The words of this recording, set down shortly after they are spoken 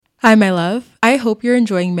Hi, my love. I hope you're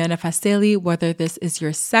enjoying Manifest Daily, whether this is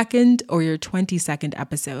your second or your 22nd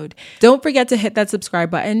episode. Don't forget to hit that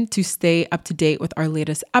subscribe button to stay up to date with our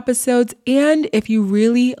latest episodes. And if you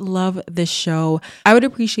really love this show, I would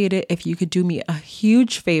appreciate it if you could do me a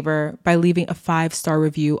huge favor by leaving a 5-star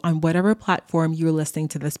review on whatever platform you're listening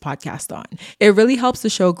to this podcast on. It really helps the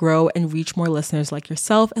show grow and reach more listeners like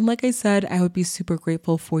yourself. And like I said, I would be super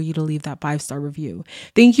grateful for you to leave that 5-star review.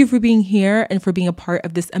 Thank you for being here and for being a part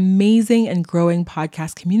of this amazing and growing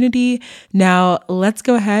podcast community. Now, let's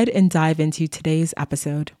go ahead and dive into today's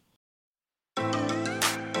episode.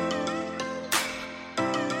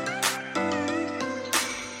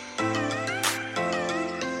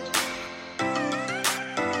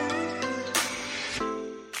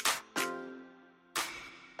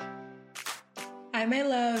 Hi, my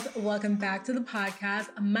loves. Welcome back to the podcast.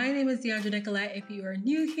 My name is Deandra Nicolette. If you are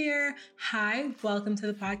new here, hi, welcome to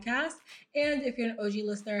the podcast. And if you're an OG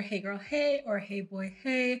listener, hey girl, hey, or hey boy,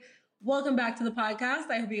 hey, welcome back to the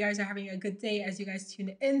podcast. I hope you guys are having a good day as you guys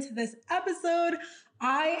tune into this episode.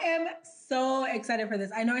 I am so excited for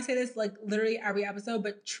this. I know I say this like literally every episode,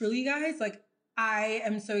 but truly, guys, like I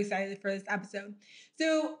am so excited for this episode.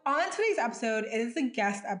 So on today's episode, it is a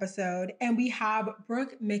guest episode, and we have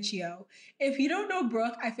Brooke Miccio. If you don't know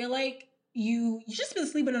Brooke, I feel like you just been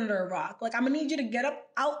sleeping under a rock. Like, I'm gonna need you to get up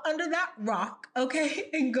out under that rock, okay?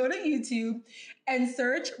 And go to YouTube and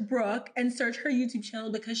search Brooke and search her YouTube channel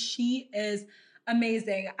because she is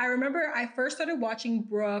amazing. I remember I first started watching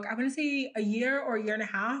Brooke, I want to say a year or a year and a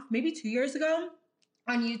half, maybe 2 years ago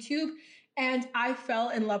on YouTube. And I fell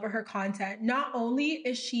in love with her content. Not only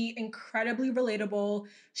is she incredibly relatable,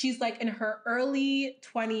 she's like in her early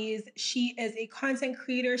 20s. She is a content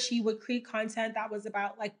creator. She would create content that was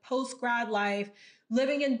about like post grad life,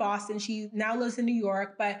 living in Boston. She now lives in New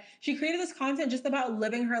York, but she created this content just about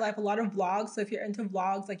living her life, a lot of vlogs. So if you're into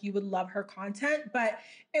vlogs, like you would love her content. But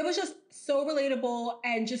it was just so relatable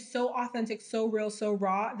and just so authentic, so real, so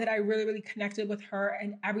raw that I really, really connected with her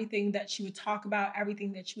and everything that she would talk about,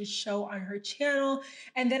 everything that she would show on her channel.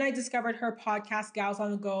 And then I discovered her podcast, Gals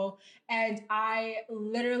on the Go, and I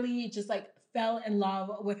literally just like fell in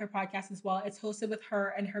love with her podcast as well. It's hosted with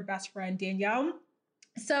her and her best friend, Danielle.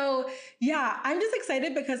 So yeah, I'm just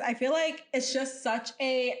excited because I feel like it's just such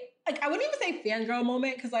a, like, I wouldn't even say fangirl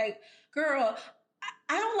moment because like, girl,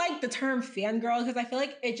 I don't like the term fangirl because I feel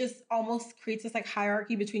like it just almost creates this like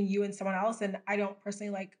hierarchy between you and someone else. And I don't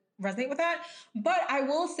personally like resonate with that. But I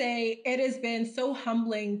will say it has been so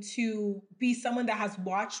humbling to be someone that has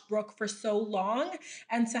watched Brooke for so long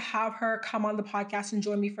and to have her come on the podcast and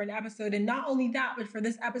join me for an episode. And not only that, but for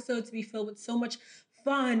this episode to be filled with so much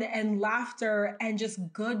fun and laughter and just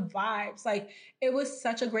good vibes. Like, it was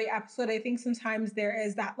such a great episode. I think sometimes there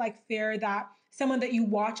is that like fear that someone that you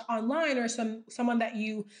watch online or someone that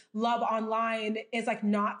you love online is like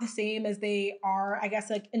not the same as they are, I guess,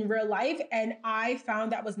 like in real life. And I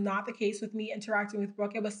found that was not the case with me interacting with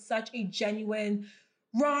Brooke. It was such a genuine,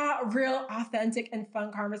 raw, real, authentic, and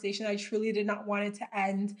fun conversation. I truly did not want it to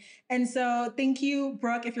end. And so thank you,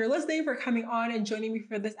 Brooke, if you're listening, for coming on and joining me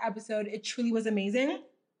for this episode. It truly was amazing.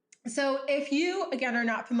 So, if you, again, are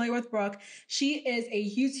not familiar with Brooke, she is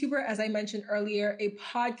a YouTuber, as I mentioned earlier, a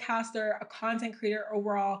podcaster, a content creator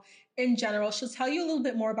overall in general. She'll tell you a little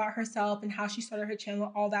bit more about herself and how she started her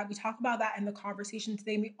channel, all that. We talk about that in the conversation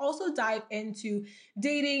today. We also dive into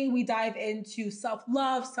dating, we dive into self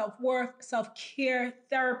love, self worth, self care,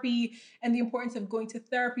 therapy, and the importance of going to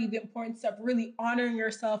therapy, the importance of really honoring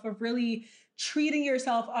yourself, of really treating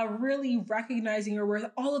yourself, really recognizing your worth,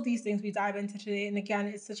 all of these things we dive into today. And again,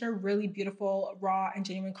 it's such a really beautiful, raw, and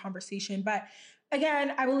genuine conversation. But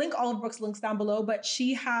again, I will link all of Brooke's links down below, but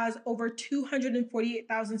she has over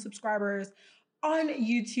 248,000 subscribers on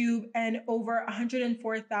YouTube and over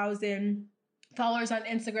 104,000 followers on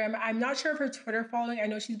Instagram. I'm not sure of her Twitter following. I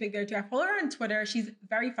know she's big there too. I follow her on Twitter. She's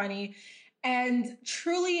very funny. And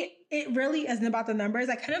truly, it really isn't about the numbers.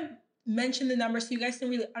 I kind of mentioned the numbers so you guys can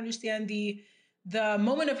really understand the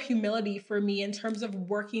moment of humility for me in terms of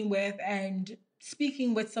working with and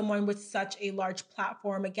speaking with someone with such a large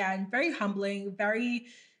platform. Again, very humbling, very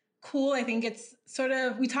cool. I think it's sort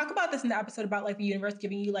of, we talk about this in the episode about like the universe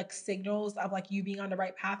giving you like signals of like you being on the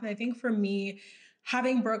right path. And I think for me,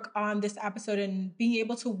 having Brooke on this episode and being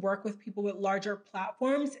able to work with people with larger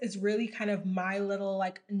platforms is really kind of my little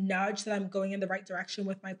like nudge that I'm going in the right direction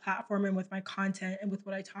with my platform and with my content and with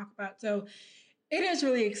what I talk about. So it is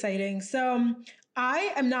really exciting. So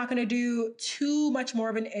I am not going to do too much more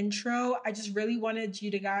of an intro. I just really wanted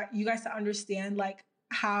you guys to understand like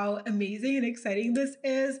how amazing and exciting this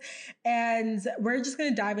is. And we're just going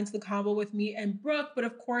to dive into the convo with me and Brooke. But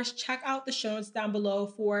of course, check out the show notes down below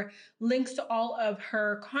for links to all of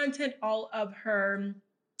her content, all of her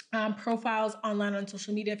profiles online on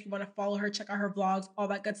social media. If you want to follow her, check out her vlogs, all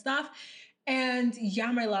that good stuff. And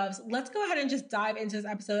yeah, my loves, let's go ahead and just dive into this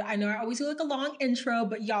episode. I know I always do like a long intro,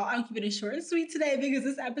 but y'all, I'm keeping it short and sweet today because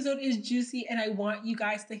this episode is juicy and I want you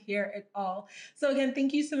guys to hear it all. So again,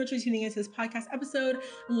 thank you so much for tuning into this podcast episode.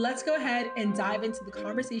 Let's go ahead and dive into the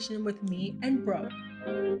conversation with me and Brooke.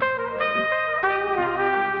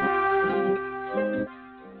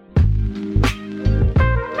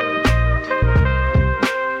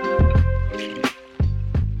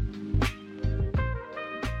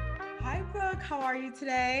 How are you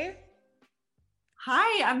today?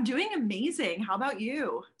 Hi, I'm doing amazing. How about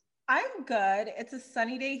you? I'm good. It's a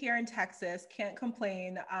sunny day here in Texas. Can't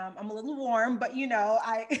complain. I'm a little warm, but you know,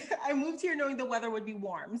 I moved here knowing the weather would be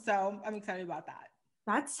warm, so I'm excited about that.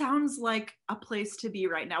 That sounds like a place to be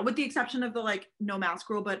right now, with the exception of the no mask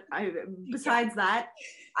rule. But besides that,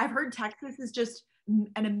 I've heard Texas is just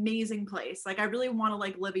an amazing place. Like I really want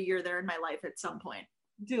to live a year there in my life at some point.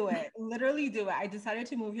 Do it. Literally do it. I decided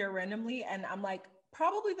to move here randomly and I'm like,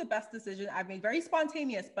 probably the best decision I've made. Very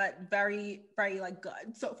spontaneous, but very, very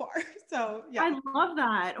good so far. So yeah. I love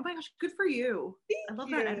that. Oh my gosh, good for you. I love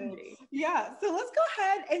that energy. Yeah. So let's go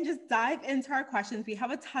ahead and just dive into our questions. We have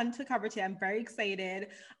a ton to cover today. I'm very excited.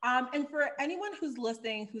 And for anyone who's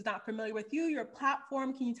listening, who's not familiar with you, your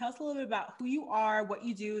platform, can you tell us a little bit about who you are, what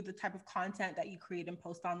you do, the type of content that you create and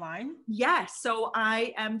post online? Yes. So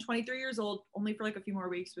I am 23 years old, only for a few more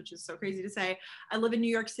weeks, which is so crazy to say. I live in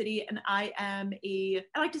New York City and I am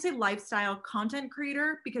I like to say lifestyle content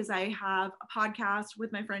creator because I have a podcast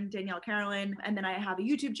with my friend Danielle Carolyn, and then I have a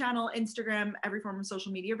YouTube channel, Instagram, every form of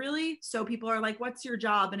social media really. So people are like, what's your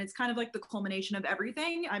job? And it's kind of the culmination of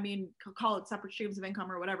everything. I mean, call it separate streams of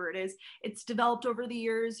income or whatever it is. It's developed over the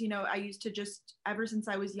years. I used to just, ever since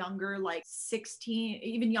I was younger, 16,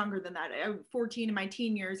 even younger than that, 14 in my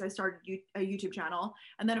teen years, I started a YouTube channel.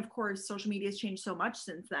 And then of course, social media has changed so much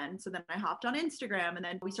since then. So then I hopped on Instagram and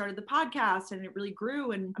then we started the podcast and it really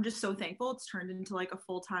grew. And I'm just so thankful it's turned into a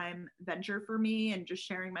full-time venture for me and just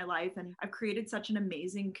sharing my life. And I've created such an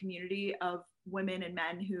amazing community of women and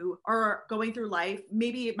men who are going through life.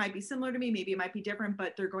 Maybe it might be similar to me, maybe it might be different,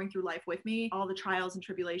 but they're going through life with me, all the trials and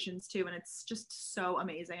tribulations too. And it's just so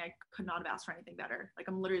amazing. I could not have asked for anything better.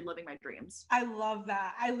 I'm literally living my dreams. I love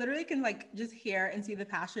that. I literally can just hear and see the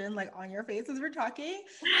passion on your face as we're talking.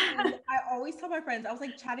 And I always tell my friends, I was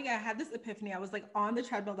chatting, I had this epiphany. I was on the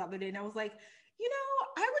treadmill the other day and I was like,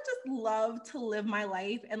 I would just love to live my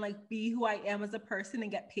life and be who I am as a person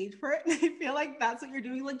and get paid for it. And I feel that's what you're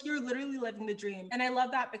doing. You're literally living the dream. And I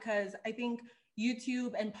love that because I think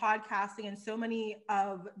YouTube and podcasting and so many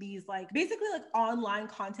of these basically online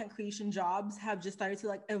content creation jobs have just started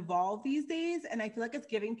to evolve these days. And I feel it's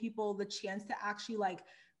giving people the chance to actually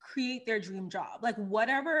create their dream job,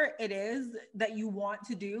 whatever it is that you want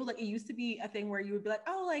to do. It used to be a thing where you would be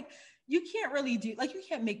you can't really do, you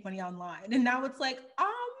can't make money online. And now it's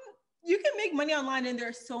you can make money online and there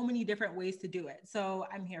are so many different ways to do it. So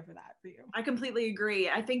I'm here for that for you. I completely agree.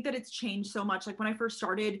 I think that it's changed so much. When I first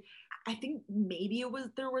started, I think maybe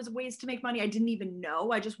there was ways to make money. I didn't even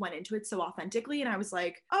know. I just went into it so authentically. And I was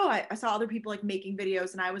I saw other people making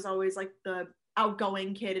videos and I was always the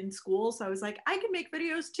outgoing kid in school. So I was I can make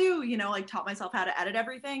videos too, taught myself how to edit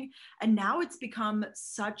everything. And now it's become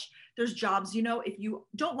there's jobs, if you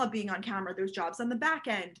don't love being on camera, there's jobs on the back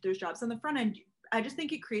end, there's jobs on the front end. I just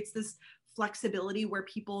think it creates this flexibility where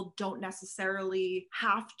people don't necessarily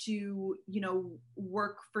have to,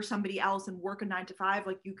 work for somebody else and work a 9 to 5.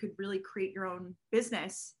 You could really create your own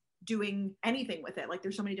business doing anything with it.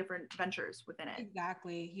 There's so many different ventures within it.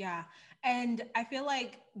 Exactly. Yeah. And I feel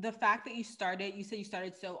the fact that you said you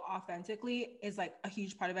started so authentically is a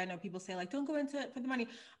huge part of it. I know people say don't go into it for the money.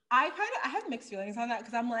 I have mixed feelings on that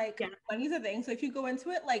because I'm money's a thing. So if you go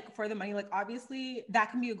into it for the money, obviously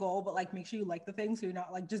that can be a goal, but make sure you like the thing so you're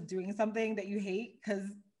not just doing something that you hate, because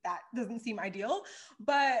that doesn't seem ideal.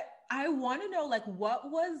 But I want to know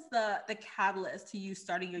what was the catalyst to you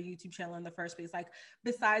starting your YouTube channel in the first place?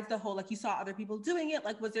 Besides the whole you saw other people doing it,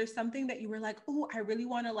 was there something that you were oh, I really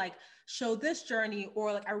want to show this journey,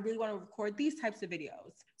 or I really want to record these types of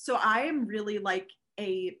videos? So I am really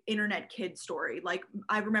a internet kid story.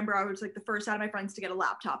 I remember I was the first out of my friends to get a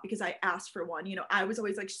laptop because I asked for one. I was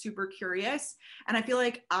always super curious, and I feel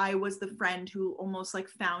I was the friend who almost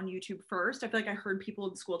found YouTube first. I feel I heard people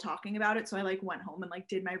in school talking about it, so I went home and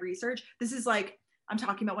did my research. This is I'm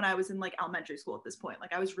talking about when I was in like elementary school at this point.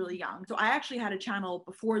 Like I was really young. So I actually had a channel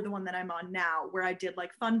before the one that I'm on now where I did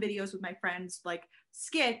like fun videos with my friends, like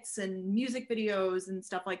skits and music videos and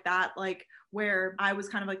stuff like that, like where I was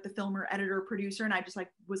kind of like the filmer, editor, producer, and I just like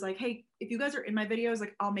was like, hey, if you guys are in my videos,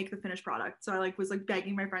 like I'll make the finished product. So I like was like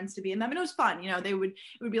begging my friends to be in them, and it was fun. You know, it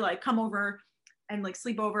would be like, come over and like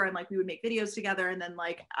sleep over, and like we would make videos together, and then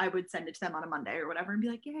like I would send it to them on a Monday or whatever and be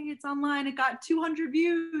like, yay, it's online, it got 200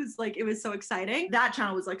 views. Like it was so exciting. That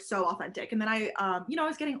channel was like so authentic. And then I you know, I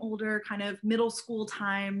was getting older, kind of middle school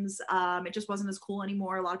times. It just wasn't as cool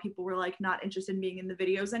anymore. A lot of people were like not interested in being in the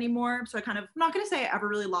videos anymore. So I kind of, I'm not going to say I ever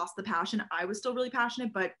really lost the passion. I was still really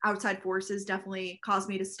passionate, but outside forces definitely caused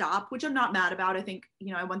me to stop, which I'm not mad about. I think,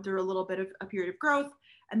 you know, I went through a little bit of a period of growth,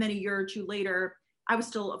 and then a year or two later, I was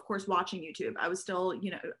still, of course, watching YouTube. I was still,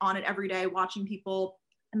 you know, on it every day, watching people,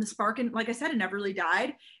 and the spark, and like I said, it never really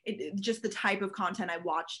died. It just the type of content I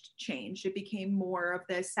watched changed. It became more of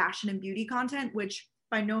this fashion and beauty content, which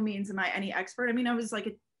by no means am I any expert. I mean, I was like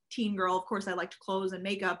a teen girl. Of course, I liked clothes and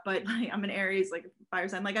makeup, but like, I'm an Aries, like fire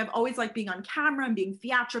sign. Like I've always liked being on camera and being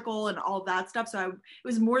theatrical and all of that stuff. So it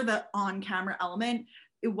was more the on camera element.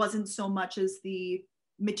 It wasn't so much as the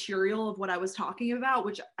material of what I was talking about,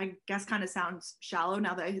 which I guess kind of sounds shallow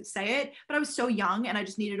now that I say it, but I was so young and I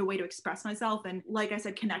just needed a way to express myself. And like I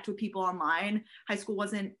said, connect with people online. High school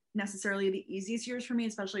wasn't necessarily the easiest years for me,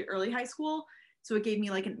 especially early high school. So it gave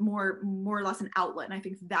me like more or less an outlet. And I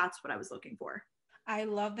think that's what I was looking for. I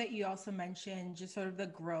love that you also mentioned just sort of the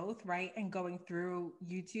growth, right? And going through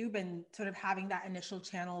YouTube and sort of having that initial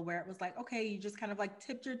channel where it was like, okay, you just kind of like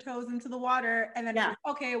tipped your toes into the water. And then, yeah.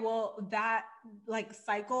 Okay, well, that like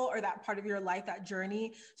cycle or that part of your life, that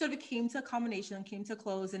journey sort of came to a culmination, came to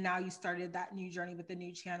close. And now you started that new journey with the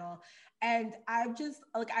new channel. And I've just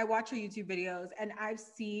like, I watch your YouTube videos and I've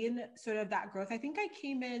seen sort of that growth. I think I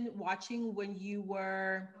came in watching when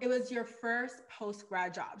it was your first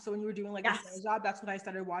post-grad job. So when you were doing like a sales job, that's when I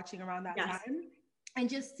started watching around that time.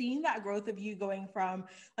 And just seeing that growth of you going from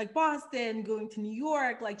like Boston, going to New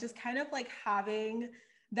York, like just kind of like having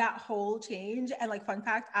that whole change. And like, fun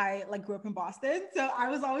fact, I like grew up in Boston. So I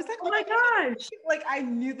was always like, oh my gosh, like I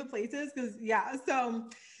knew the places because So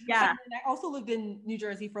yeah. And I also lived in New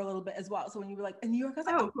Jersey for a little bit as well. So when you were like in New York, I was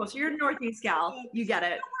like, oh, cool. So you're a Northeast gal. You get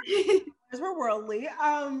it. We're worldly.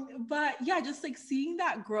 But yeah, just like seeing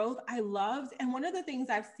that growth, I loved. And one of the things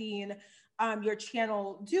I've seen your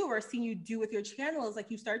channel do, or seen you do with your channel, is like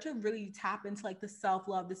you start to really tap into like the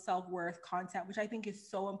self-love, the self-worth content, which I think is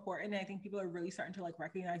so important. And I think people are really starting to like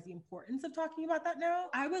recognize the importance of talking about that now.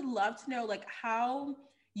 I would love to know like how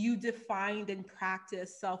you defined and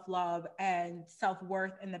practiced self-love and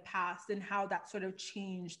self-worth in the past, and how that sort of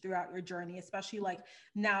changed throughout your journey, especially like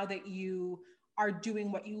now that you are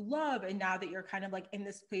doing what you love, and now that you're kind of like in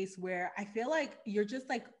this place where I feel like you're just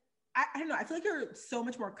like, I don't know, I feel like you're so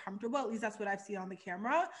much more comfortable. At least that's what I've seen on the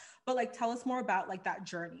camera. But like, tell us more about like that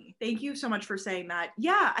journey. Thank you so much for saying that.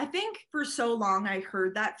 Yeah, I think for so long I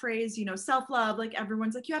heard that phrase, you know, self-love, like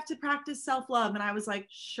everyone's like, you have to practice self-love. And I was like,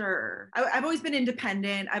 sure. I've always been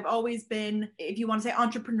independent. I've always been, if you want to say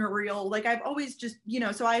entrepreneurial, like I've always just, you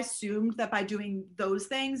know, so I assumed that by doing those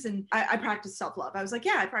things, and I practiced self-love. I was like,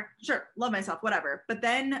 yeah, I practice, sure, love myself, whatever. But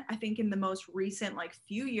then I think in the most recent like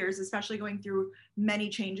few years, especially going through many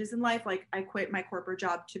changes in life, like I quit my corporate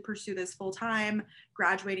job to pursue this full time,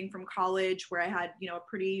 graduating from college where I had, you know, a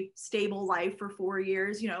pretty stable life for 4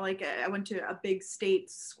 years, you know, like I went to a big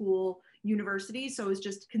state school university. So it was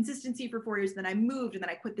just consistency for 4 years. Then I moved, and then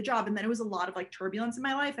I quit the job. And then it was a lot of like turbulence in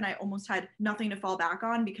my life. And I almost had nothing to fall back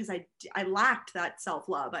on because I lacked that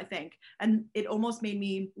self-love, I think. And it almost made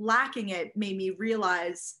me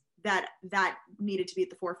realize that needed to be at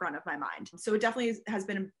the forefront of my mind. So it definitely has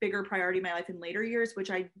been a bigger priority in my life in later years,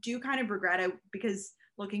 which I do kind of regret, because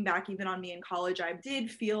looking back even on me in college, I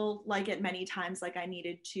did feel like at many times like I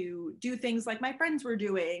needed to do things like my friends were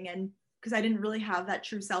doing, and because I didn't really have that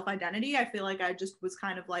true self-identity, I feel like I just was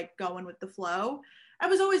kind of like going with the flow. I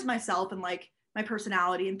was always myself and like my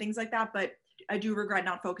personality and things like that, but I do regret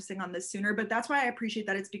not focusing on this sooner. But that's why I appreciate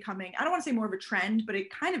that it's becoming, I don't want to say more of a trend, but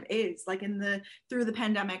it kind of is. Like through the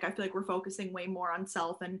pandemic, I feel like we're focusing way more on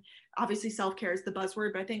self, and obviously self-care is the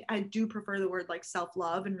buzzword, but I think I do prefer the word like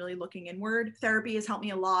self-love and really looking inward. Therapy has helped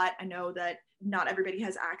me a lot. I know that not everybody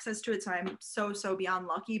has access to it, so I'm so beyond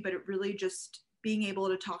lucky, but it really just being able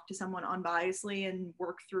to talk to someone unbiasedly and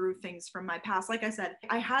work through things from my past. Like I said,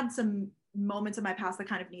 I had some moments in my past that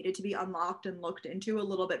kind of needed to be unlocked and looked into a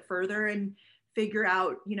little bit further. And figure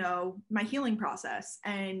out, you know, my healing process.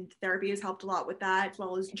 And therapy has helped a lot with that, as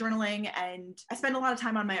well as journaling. And I spend a lot of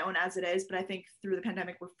time on my own as it is, but I think through the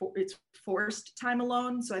pandemic, it's forced time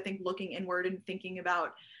alone. So I think looking inward and thinking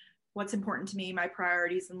about what's important to me, my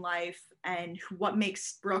priorities in life, and what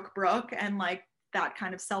makes Brooke Brooke, and like that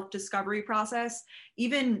kind of self-discovery process.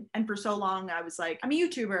 Even, and for so long I was like, I'm a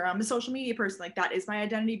YouTuber, I'm a social media person, like that is my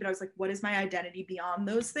identity. But I was like, what is my identity beyond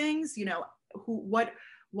those things? You know, what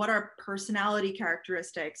are personality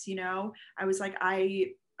characteristics? You know, I was like,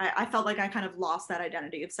 I felt like I kind of lost that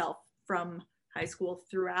identity of self from high school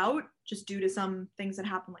throughout, just due to some things that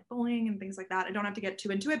happen, like bullying and things like that. I don't have to get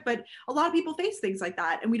too into it, but a lot of people face things like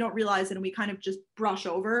that and we don't realize it, and we kind of just brush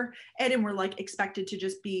over it, and we're like expected to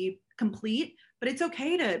just be complete. But it's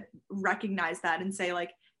okay to recognize that and say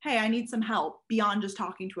like, hey, I need some help beyond just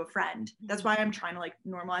talking to a friend. That's why I'm trying to like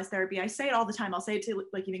normalize therapy. I say it all the time. I'll say it to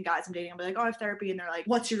like even guys I'm dating. I'll be like, oh, I have therapy. And they're like,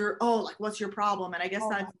 what's your problem? And I guess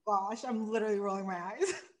that's, oh my gosh, I'm literally rolling my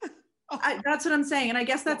eyes. That's what I'm saying. And I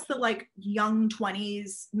guess that's the like young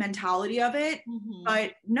 20s mentality of it. Mm-hmm.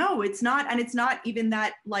 But no, it's not. And it's not even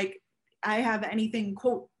that like I have anything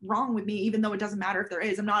quote wrong with me, even though it doesn't matter if there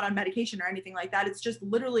is. I'm not on medication or anything like that. It's just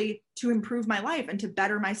literally to improve my life and to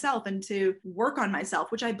better myself and to work on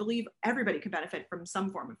myself, which I believe everybody can benefit from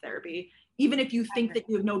some form of therapy. Even if you think that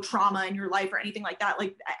you have no trauma in your life or anything like that,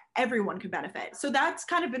 like everyone could benefit. So that's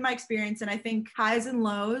kind of been my experience. And I think highs and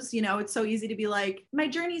lows, you know, it's so easy to be like, my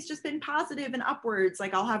journey's just been positive and upwards.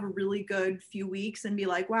 Like I'll have a really good few weeks and be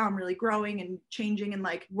like, wow, I'm really growing and changing and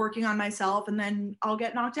like working on myself. And then I'll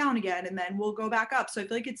get knocked down again and then we'll go back up. So I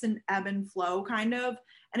feel like it's an ebb and flow kind of,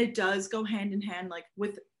 and it does go hand in hand, like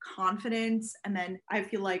with confidence. And then I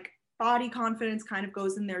feel like body confidence kind of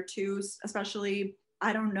goes in there too, especially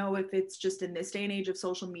I don't know if it's just in this day and age of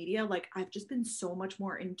social media, like I've just been so much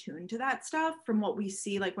more in tune to that stuff from what we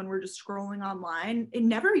see, like when we're just scrolling online. It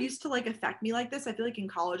never used to like affect me like this. I feel like in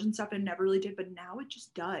college and stuff, it never really did, but now it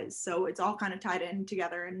just does. So it's all kind of tied in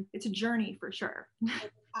together and it's a journey for sure.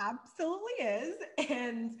 It absolutely is.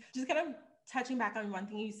 And just kind of touching back on one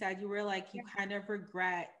thing you said, you were like, you kind of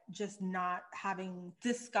regret just not having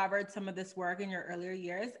discovered some of this work in your earlier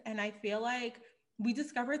years. And I feel like we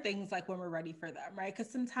discover things like when we're ready for them, right?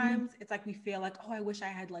 Because sometimes it's like we feel like, oh, I wish I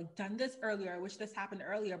had like done this earlier. I wish this happened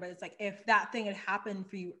earlier. But it's like, if that thing had happened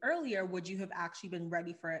for you earlier, would you have actually been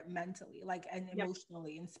ready for it mentally, like, and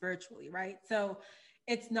emotionally and spiritually, right? So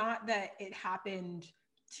it's not that it happened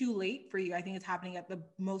too late for you. I think it's happening at the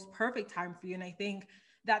most perfect time for you. And I think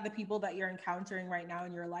that the people that you're encountering right now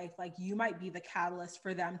in your life, like you might be the catalyst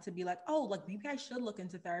for them to be like, oh, like maybe I should look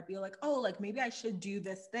into therapy. Like, oh, like maybe I should do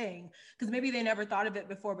this thing. Cause maybe they never thought of it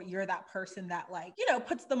before, but you're that person that like, you know,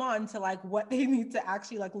 puts them on to like what they need to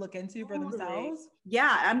actually like look into for themselves.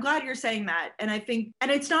 Yeah. I'm glad you're saying that. And I think,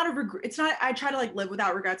 and it's not a regret. It's not, I try to like live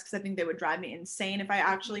without regrets because I think they would drive me insane if I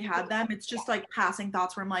actually had them. It's just like passing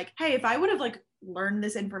thoughts where I'm like, hey, if I would have like learn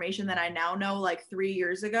this information that I now know like 3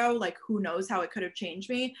 years ago, like who knows how it could have changed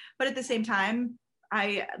me. But at the same time,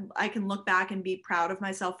 I can look back and be proud of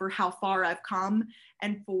myself for how far I've come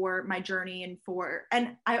and for my journey and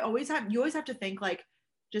you always have to think like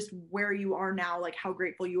just where you are now, like how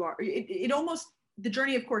grateful you are. It almost, the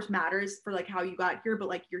journey of course matters for like how you got here, but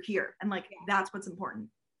like you're here and like that's what's important.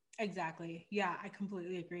 Exactly. Yeah, I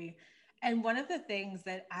completely agree. And one of the things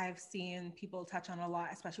that I've seen people touch on a lot,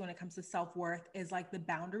 especially when it comes to self-worth, is like the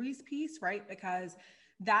boundaries piece, right? Because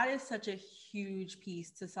that is such a huge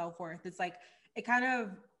piece to self-worth. It's like, it kind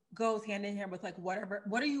of goes hand in hand with like, what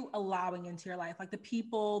are you allowing into your life? Like the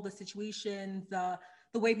people, the situations, the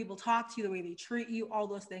way people talk to you, the way they treat you, all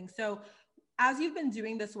those things. So as you've been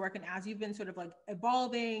doing this work and as you've been sort of like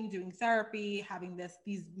evolving, doing therapy, having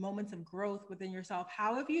these moments of growth within yourself,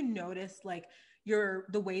 how have you noticed like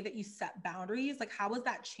the way that you set boundaries? Like how has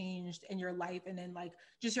that changed in your life and in like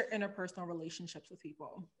just your interpersonal relationships with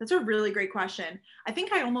people? That's a really great question. I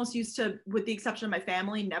think I almost used to, with the exception of my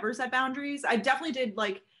family, never set boundaries. I definitely did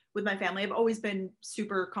like with my family. I've always been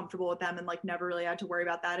super comfortable with them and like never really had to worry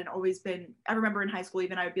about that. And always been, I remember in high school,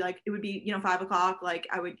 even I would be like, it would be, 5 o'clock. Like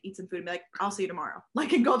I would eat some food and be like, I'll see you tomorrow.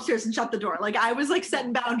 Like and go upstairs and shut the door. Like I was like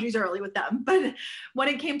setting boundaries early with them. But when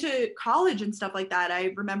it came to college and stuff like that,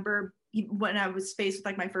 I remember when I was faced with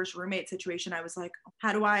like my first roommate situation, I was like,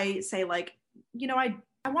 how do I say like,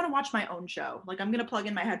 I want to watch my own show. Like I'm going to plug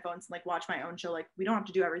in my headphones and like watch my own show. Like we don't have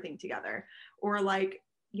to do everything together. Or like,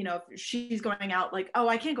 if she's going out, like, oh,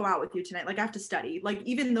 I can't go out with you tonight. Like I have to study, like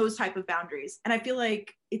even those type of boundaries. And I feel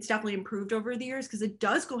like it's definitely improved over the years because it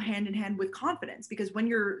does go hand in hand with confidence, because when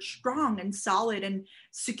you're strong and solid and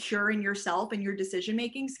secure in yourself and your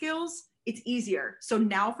decision-making skills, it's easier. So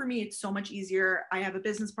now for me, it's so much easier. I have a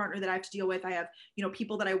business partner that I have to deal with. I have, you know,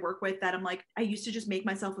 people that I work with that I'm like, I used to just make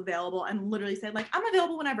myself available and literally say like, I'm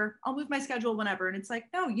available whenever, I'll move my schedule whenever. And it's like,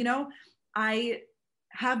 no, you know, I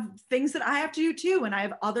have things that I have to do too. And I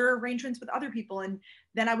have other arrangements with other people, and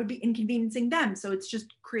then I would be inconveniencing them. So it's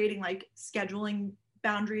just creating like scheduling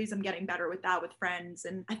boundaries. I'm getting better with that with friends.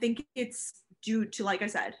 And I think it's due to, like I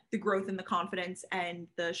said, the growth and the confidence and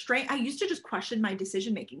the strength. I used to just question my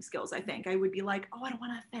decision-making skills. I think I would be like, oh, I don't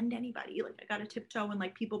want to offend anybody. Like I got to tiptoe and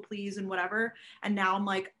like people please and whatever. And now I'm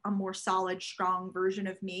like a more solid, strong version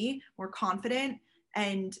of me, more confident.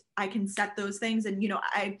 And I can set those things. And, you know,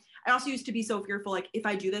 I also used to be so fearful, like if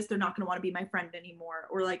I do this, they're not going to want to be my friend anymore.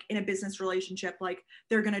 Or like in a business relationship, like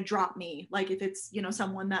they're going to drop me. Like if it's, you know,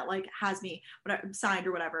 someone that like has me signed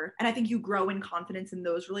or whatever. And I think you grow in confidence in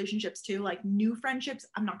those relationships too. Like new friendships,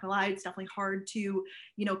 I'm not gonna lie, it's definitely hard to,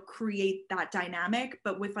 you know, create that dynamic.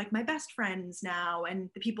 But with like my best friends now and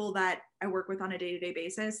the people that I work with on a day-to-day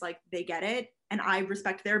basis, like they get it. And I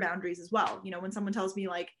respect their boundaries as well. You know, when someone tells me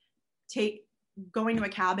like, going to a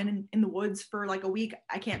cabin in the woods for like a week,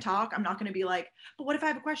 I can't talk, I'm not going to be like, but what if I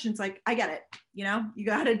have a question? It's like, I get it. You know, you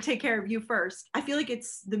got to take care of you first. I feel like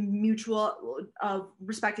it's the mutual of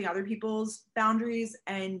respecting other people's boundaries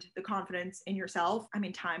and the confidence in yourself. I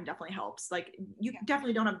mean, time definitely helps. Like you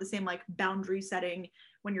definitely don't have the same like boundary setting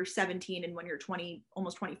when you're 17 and when you're 20,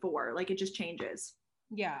 almost 24. Like it just changes.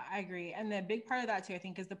 Yeah, I agree. And the big part of that too, I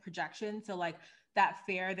think, is the projection. So like that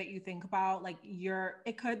fear that you think about, like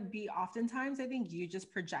it could be oftentimes, I think you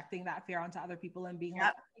just projecting that fear onto other people and being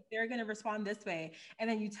like, they're going to respond this way. And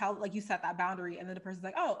then you tell, like you set that boundary and then the person's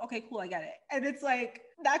like, oh, okay, cool. I get it. And it's like,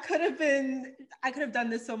 I could have done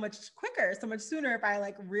this so much quicker, so much sooner if I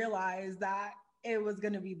like realized that it was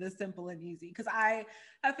going to be this simple and easy. Because I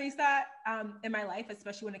have faced that in my life,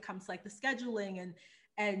 especially when it comes to like the scheduling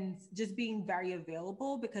and just being very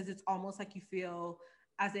available, because it's almost like you feel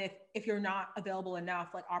as if you're not available enough,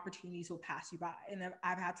 like opportunities will pass you by. And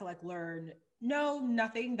I've had to like learn, no,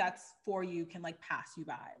 nothing that's for you can like pass you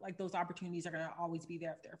by. Like those opportunities are going to always be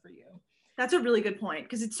there if they're for you. That's a really good point,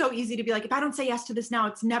 because it's so easy to be like, if I don't say yes to this now,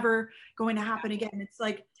 it's never going to happen again. It's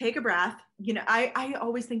like, take a breath. You know, I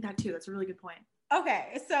always think that too. That's a really good point.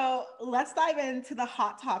 Okay, so let's dive into the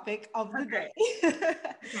hot topic of the day,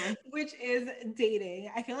 which is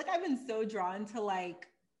dating. I feel like I've been so drawn to like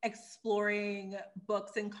exploring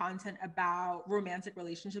books and content about romantic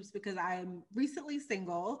relationships because I'm recently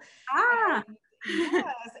single. Yes,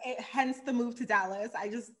 hence the move to Dallas. I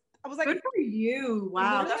was like, good for you.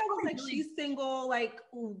 Wow. Literally, I was like, she's single. Like,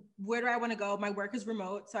 where do I want to go? My work is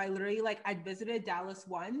remote. So I literally I visited Dallas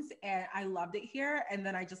once and I loved it here. And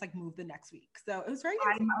then I just like moved the next week. So it was very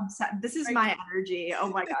I'm upset. This is my energy. Oh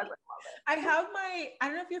my God. I love it. I have I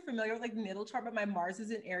don't know if you're familiar with like the natal chart, but my Mars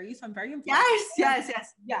is in Aries. So I'm very impulsive. Yes.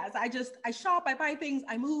 I shop, I buy things,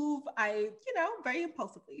 I move, very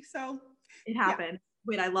impulsively. So it happened. Yeah.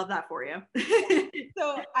 Wait, I love that for you.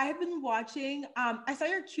 So I've been watching, I saw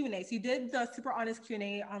your Q&A. So you did the super honest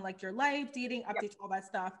Q&A on like your life, dating, updates, all that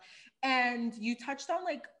stuff. And you touched on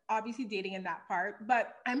like obviously dating in that part,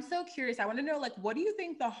 but I'm so curious. I want to know like, what do you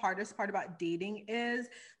think the hardest part about dating is?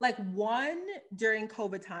 Like one, during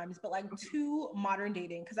COVID times, but like two, modern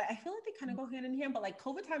dating. Cause I feel like they kind of go hand in hand, but like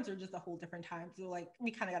COVID times are just a whole different time. So like we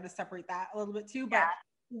kind of got to separate that a little bit too. But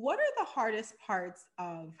what are the hardest parts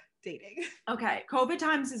of dating? Okay. COVID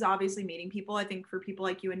times is obviously meeting people. I think for people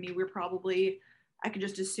like you and me, I could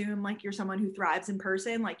just assume like you're someone who thrives in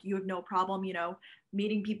person. Like you have no problem,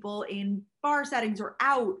 meeting people in bar settings or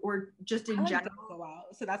out or just in general. Go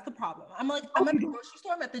out. So that's the problem. I'm at the grocery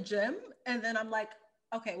store, I'm at the gym, and then I'm like,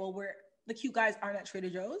 okay, well, the cute guys aren't at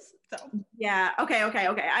Trader Joe's. So yeah. Okay.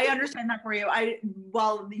 I understand that for you.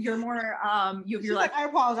 You're more, you're like, I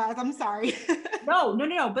apologize. I'm sorry.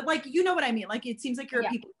 No. But like, you know what I mean? Like, it seems like you're a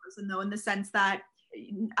people person though, in the sense that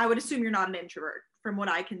I would assume you're not an introvert from what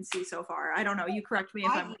I can see so far. I don't know. You correct me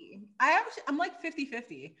if I'm like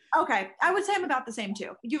 50-50. Okay. I would say I'm about the same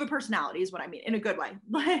too. You have a personality is what I mean, in a good way.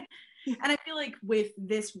 And I feel like with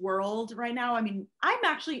this world right now, I mean, I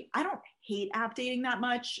don't hate app dating that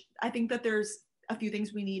much. I think that there's a few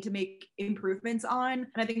things we need to make improvements on. And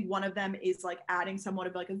I think one of them is like adding somewhat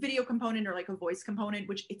of like a video component or like a voice component,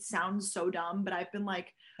 which it sounds so dumb, but I've been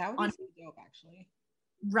like, that would be so dope actually.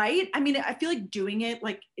 Right? I mean, I feel like doing it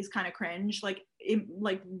like is kind of cringe, like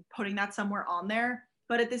putting that somewhere on there.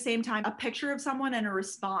 But at the same time, a picture of someone and a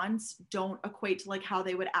response don't equate to like how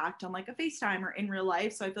they would act on like a FaceTime or in real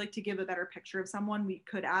life. So I feel like to give a better picture of someone, we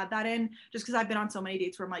could add that in, just because I've been on so many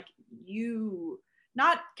dates where I'm like,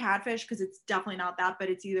 not catfish, because it's definitely not that, but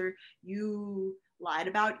it's either you lied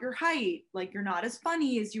about your height, like you're not as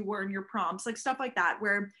funny as you were in your prompts, like stuff like that,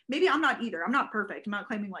 where maybe I'm not either. I'm not perfect. I'm not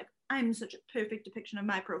claiming like I'm such a perfect depiction of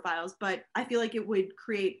my profiles, but I feel like it would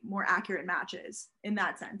create more accurate matches in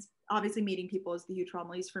that sense. Obviously, meeting people is the huge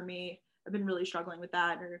problem, at least for me. I've been really struggling with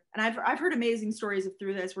that. And I've heard amazing stories of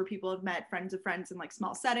through this where people have met friends of friends in like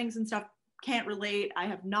small settings and stuff. Can't relate. I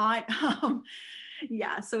have not.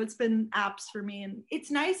 Yeah, so it's been apps for me, and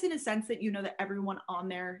it's nice in a sense that you know that everyone on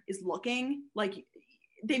there is looking. Like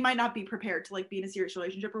they might not be prepared to like be in a serious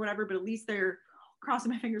relationship or whatever, but at least they're,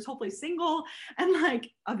 crossing my fingers, hopefully single and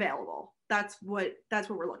like available. That's what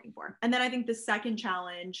we're looking for. And then I think the second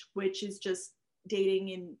challenge, which is just dating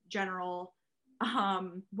in general,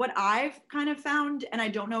 what I've kind of found, and I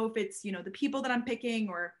don't know if it's, you know, the people that I'm picking,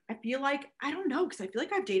 or I feel like, I don't know, because I feel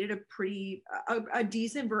like I've dated a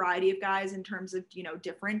decent variety of guys in terms of, you know,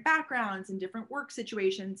 different backgrounds and different work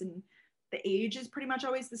situations, and the age is pretty much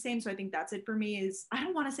always the same. So I think that's it for me, is I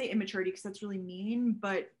don't want to say immaturity because that's really mean,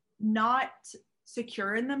 but not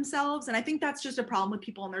secure in themselves. And I think that's just a problem with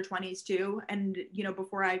people in their 20s too. And, you know,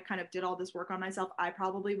 before I kind of did all this work on myself, I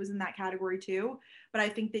probably was in that category too. But I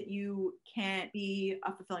think that you can't be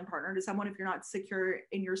a fulfilling partner to someone if you're not secure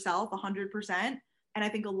in yourself 100%. And I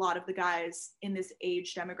think a lot of the guys in this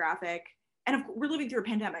age demographic, and we're living through a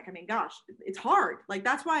pandemic. I mean, gosh, it's hard. Like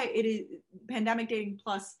that's why it is pandemic dating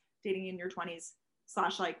plus dating in your 20s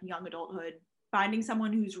 / like young adulthood. Finding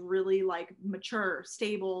someone who's really like mature,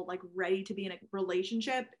 stable, like ready to be in a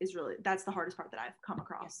relationship is really, that's the hardest part that I've come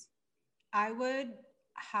across. I would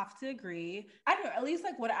have to agree. I don't know, at least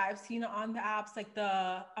like what I've seen on the apps, like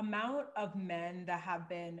the amount of men that have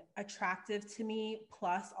been attractive to me,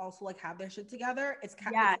 plus also like have their shit together, it's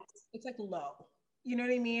kind of, it's like low. You know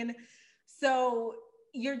what I mean? So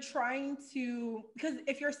you're trying to, because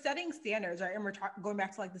if you're setting standards, right, and we're going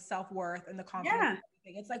back to like the self-worth and the confidence,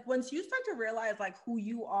 it's like once you start to realize like who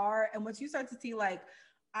you are, and once you start to see like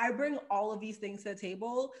I bring all of these things to the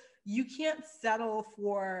table, you can't settle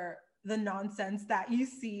for the nonsense that you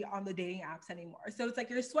see on the dating apps anymore. So it's like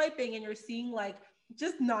you're swiping and you're seeing like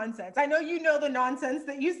just nonsense. I know you know the nonsense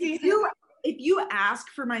that you see. If you ask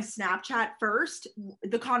for my Snapchat first,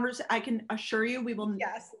 the conversation, I can assure you we will.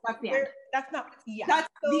 Yes, that's the end. That's not. Yeah, that's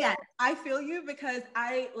so the end. I feel you, because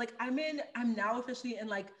I'm now officially in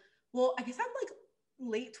like, well, I guess I'm like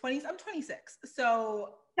late 20s. I'm 26,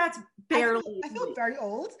 so that's barely. I feel very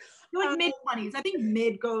old. You're like mid 20s. I think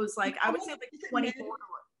mid goes like, I would say like 24.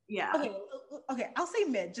 Yeah. Okay, I'll say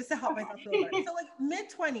mid just to help myself feel better. So like mid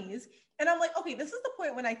 20s, and I'm like, okay, this is the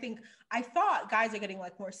point when I thought guys are getting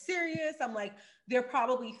like more serious. I'm like, they're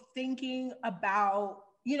probably thinking about,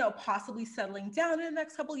 you know, possibly settling down in the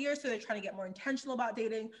next couple of years. So they're trying to get more intentional about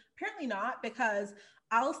dating. Apparently not, because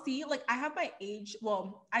I'll see, like, I have my age.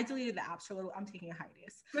 Well, I deleted the apps for a little. I'm taking a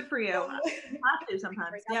hiatus. Good for you. I have to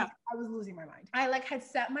sometimes. Yeah. I was losing my mind. I like had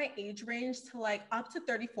set my age range to like up to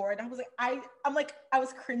 34, and I was like, I'm like, I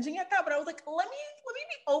was cringing at that, but I was like, let me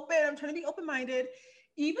be open. I'm trying to be open-minded.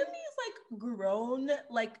 Even these like grown,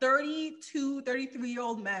 like 32,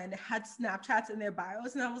 33-year-old men had Snapchats in their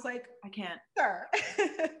bios, and I was like, I can't. Sir.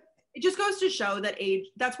 It just goes to show that age,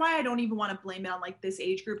 that's why I don't even want to blame it on like this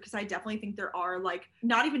age group, because I definitely think there are like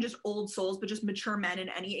not even just old souls, but just mature men in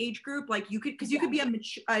any age group. Like you could, because you could be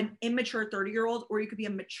an immature 30-year-old, or you could be a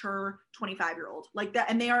mature 25-year-old like that,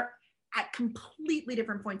 and they are at completely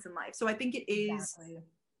different points in life. So I think it is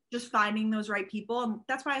just finding those right people. And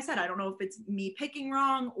that's why I said I don't know if it's me picking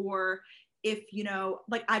wrong, or if, you know,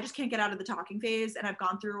 like I just can't get out of the talking phase, and I've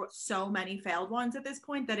gone through so many failed ones at this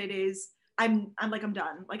point that it is, I'm like, I'm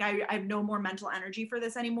done. Like I have no more mental energy for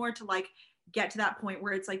this anymore to like get to that point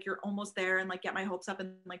where it's like you're almost there and like get my hopes up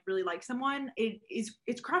and like really like someone.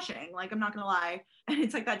 It's crushing. Like I'm not gonna lie. And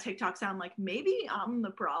it's like that TikTok sound, like maybe I'm the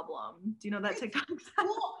problem. Do you know that TikTok sound?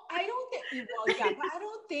 Well, I don't think, well, yeah, but I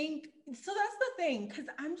don't think, so that's the thing, because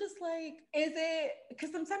I'm just like, is it,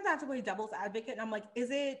 because sometimes I have to play devil's advocate, and I'm like, is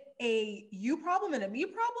it a you problem and a me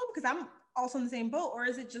problem? Because I'm also in the same boat, or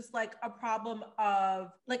is it just like a problem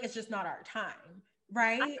of like, it's just not our time,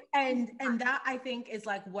 right? And that I think is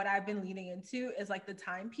like what I've been leaning into, is like the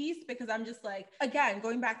time piece, because I'm just like, again,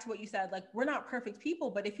 going back to what you said, like we're not perfect people,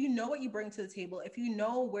 but if you know what you bring to the table, if you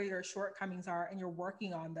know where your shortcomings are and you're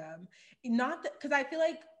working on them, not that, because I feel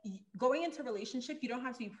like going into a relationship, you don't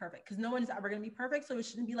have to be perfect, because no one's ever going to be perfect. So it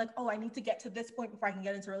shouldn't be like, oh, I need to get to this point before I can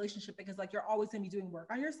get into a relationship, because like you're always going to be doing work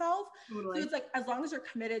on yourself. Totally. So it's like, as long as you're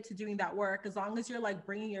committed to doing that work, as long as you're like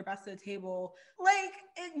bringing your best to the table, like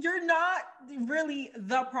you're not really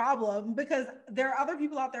the problem, because there are other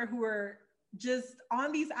people out there who are just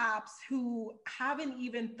on these apps who haven't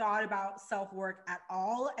even thought about self-work at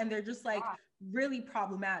all, and they're just like really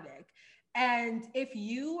problematic. And if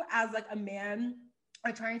you as like a man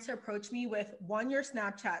are trying to approach me with one, your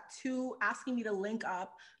Snapchat, two, asking me to link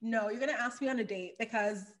up, no, you're gonna ask me on a date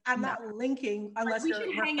because I'm not linking unless we you're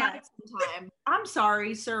should we're hang out friends. sometime. I'm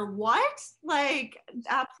sorry, sir. What? Like,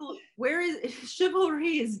 absolute. Where is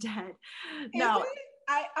chivalry is dead? Is No. it?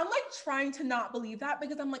 I'm like trying to not believe that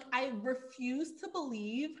because I'm like, I refuse to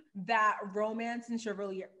believe that romance and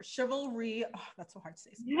chivalry, oh, that's so hard to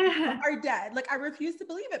say, are dead. Like, I refuse to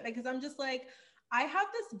believe it because I'm just like, I have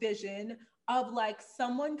this vision of like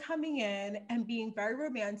someone coming in and being very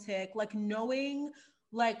romantic, like knowing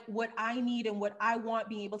like what I need and what I want,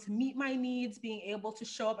 being able to meet my needs, being able to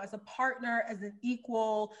show up as a partner, as an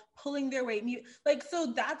equal, pulling their weight. Like,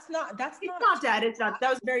 so It's not dead. It's not. That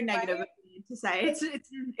was very negative right? to say.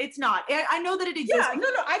 It's not. I know that it exists. Yeah, no,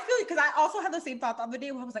 I feel it because I also had the same thought the other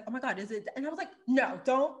day where I was like, oh my God, is it? And I was like, no,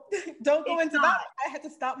 don't go into that. I had to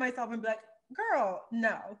stop myself and be like, girl,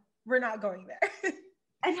 no, we're not going there.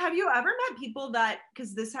 And have you ever met people that,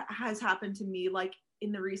 because this has happened to me, like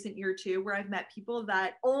in the recent year too, where I've met people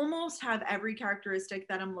that almost have every characteristic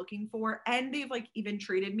that I'm looking for, and they've like even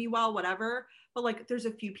treated me well, whatever, but like there's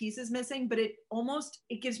a few pieces missing, but it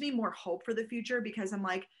gives me more hope for the future because I'm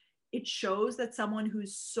like, it shows that someone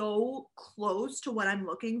who's so close to what I'm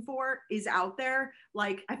looking for is out there.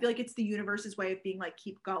 Like, I feel like it's the universe's way of being like,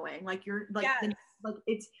 keep going. Like you're like, Yes. like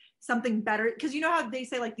it's something better. Cause you know how they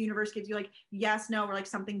say like the universe gives you like, yes, no, or like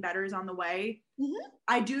something better is on the way.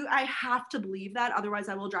 Mm-hmm. I have to believe that. Otherwise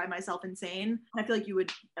I will drive myself insane. I feel like you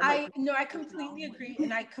would. I completely agree.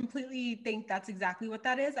 And I completely think that's exactly what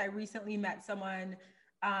that is. I recently met someone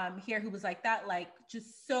here who was like that, like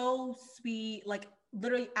just so sweet, like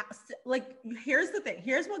literally like here's the thing,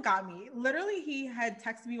 here's what got me. Literally he had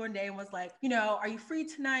texted me one day and was like, are you free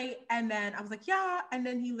tonight? And then I was like, yeah. And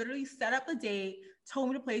then he literally set up a date, told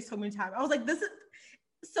me the place, told me the time. I was like, this is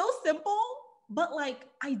so simple but like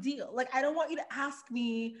ideal. Like, I don't want you to ask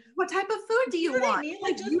me what type of food do you want. I mean?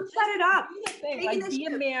 Like, you set it up. Like, be a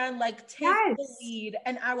man, like take the lead,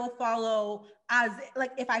 and I will follow as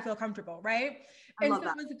like if I feel comfortable, right? And so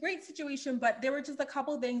it was a great situation, but there were just a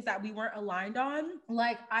couple of things that we weren't aligned on.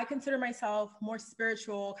 Like, I consider myself more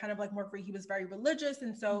spiritual, kind of like more free. He was very religious.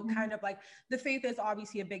 And so kind of like the faith is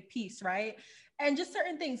obviously a big piece, right? And just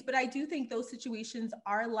certain things. But I do think those situations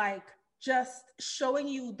are like just showing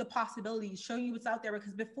you the possibilities, showing you what's out there.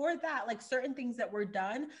 Because before that, like certain things that were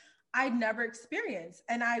done, I'd never experienced.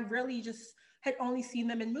 And I really just had only seen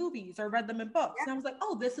them in movies or read them in books. Yeah. And I was like,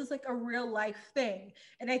 oh, this is like a real life thing.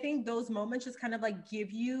 And I think those moments just kind of like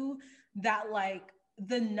give you that like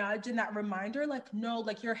the nudge and that reminder, like, no,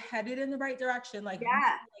 like you're headed in the right direction. Like,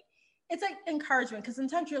 yeah. It's like encouragement, because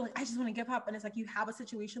sometimes you're like, I just want to give up. And it's like, you have a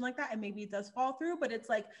situation like that and maybe it does fall through, but it's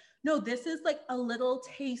like, no, this is like a little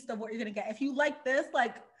taste of what you're going to get. If you like this,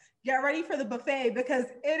 like get ready for the buffet because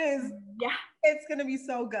it's going to be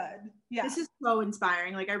so good. Yeah. This is so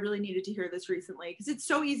inspiring. Like I really needed to hear this recently because it's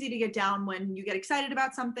so easy to get down when you get excited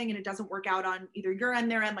about something and it doesn't work out on either your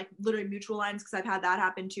end, their end, like literally mutual lines. Cause I've had that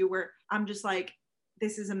happen too, where I'm just like,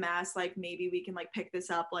 this is a mess. Like maybe we can like pick this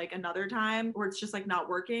up like another time, or it's just like not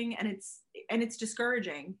working and it's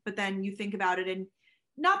discouraging. But then you think about it and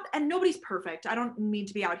nobody's perfect. I don't mean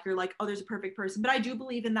to be out here like, oh, there's a perfect person, but I do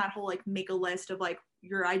believe in that whole like make a list of like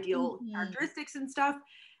your ideal characteristics and stuff.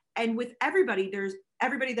 And with everybody, there's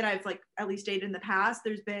everybody that I've like at least dated in the past,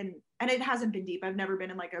 there's been, and it hasn't been deep. I've never been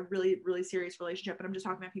in like a really, really serious relationship, but I'm just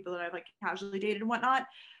talking about people that I've like casually dated and whatnot.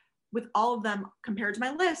 With all of them compared to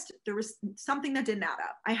my list, there was something that didn't add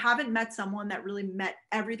up. I haven't met someone that really met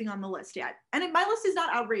everything on the list yet. And my list is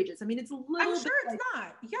not outrageous. I mean, it's a little I'm sure it's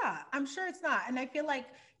not. Yeah, I'm sure it's not. And I feel like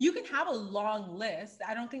you can have a long list.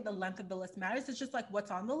 I don't think the length of the list matters. It's just like what's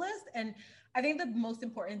on the list. And I think the most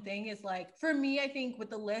important thing is like, for me, I think with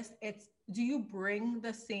the list, it's, do you bring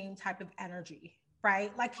the same type of energy?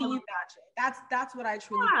 Right? Like, can you match it? That's what I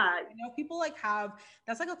truly think. People like have,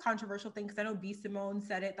 that's like a controversial thing. Cause I know B. Simone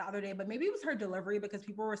said it the other day, but maybe it was her delivery because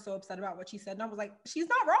people were so upset about what she said. And I was like, she's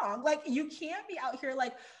not wrong. Like, you can't be out here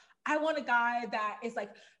like, I want a guy that is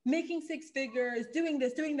like making 6 figures, doing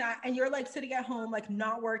this, doing that. And you're like sitting at home, like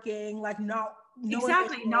not working, like not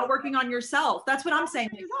not working on yourself. That's what I'm saying.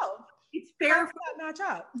 It's fair for that match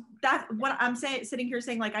up. That's what I'm saying, sitting here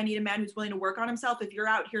saying like, I need a man who's willing to work on himself. If you're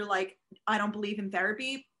out here like, I don't believe in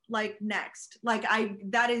therapy, like next, like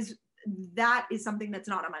that is something that's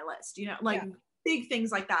not on my list, like big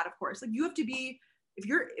things like that. Of course, like you have to be,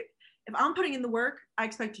 if I'm putting in the work, I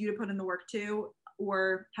expect you to put in the work too,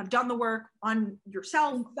 or have done the work on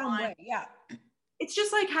yourself. In some way, yeah. It's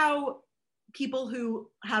just like how people who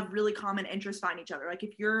have really common interests find each other. Like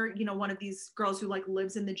if you're, you know, one of these girls who like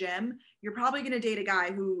lives in the gym, you're probably going to date a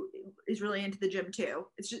guy who is really into the gym too.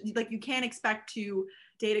 It's just like, you can't expect to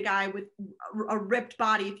date a guy with a ripped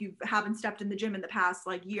body if you haven't stepped in the gym in the past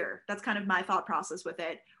like year. That's kind of my thought process with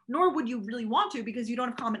it. Nor would you really want to, because you don't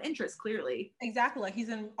have common interests, clearly. Exactly. Like he's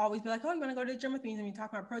gonna always be like, oh, you want to go to the gym with me? And then you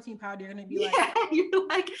talk about protein powder, you're gonna be like, yeah, you're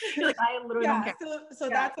like, I literally don't care. So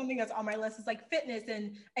that's something that's on my list, is like fitness.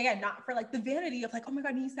 And again, not for like the vanity of like, oh my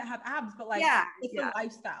God, he needs to have abs, but like it's the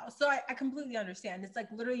lifestyle. So I completely understand. It's like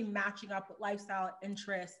literally matching up with lifestyle,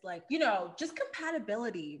 interests, like, you know, just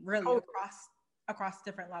compatibility really across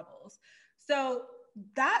different levels. So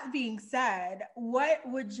that being said, what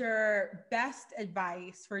would your best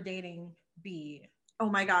advice for dating be? Oh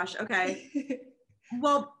my gosh. Okay.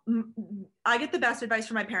 Well, I get the best advice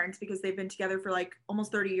from my parents because they've been together for like almost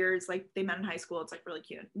 30 years. Like they met in high school. It's like really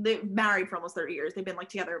cute. They married for almost 30 years. They've been like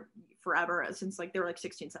together forever since like they were like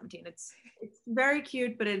 16, 17. It's very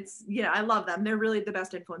cute, but it's, you know, I love them. They're really the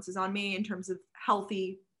best influences on me in terms of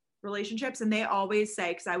healthy relationships. And they always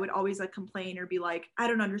say, because I would always like complain or be like, I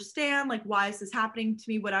don't understand, like, why is this happening to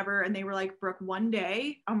me, whatever. And they were like, Brooke, one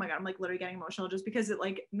day, oh my God, I'm like literally getting emotional just because it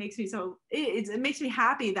like makes me so, it makes me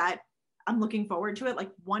happy that I'm looking forward to it.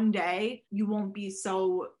 Like one day you won't be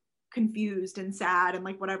so confused and sad and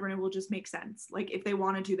like whatever, and it will just make sense. Like if they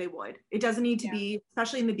wanted to, they would. It doesn't need to be,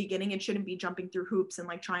 especially in the beginning, it shouldn't be jumping through hoops and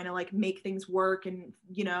like trying to like make things work and,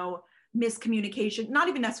 you know, miscommunication, not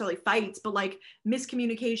even necessarily fights, but like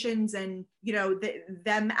miscommunications and, you know,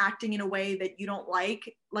 them acting in a way that you don't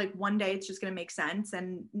like one day it's just going to make sense.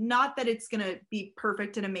 And not that it's going to be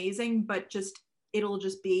perfect and amazing, but just, it'll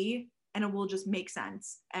just be, and it will just make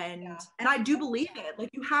sense. And I do believe it. Like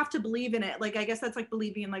you have to believe in it. Like, I guess that's like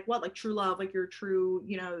believing in like what, like true love, like your true,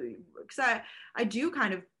 you know, because I do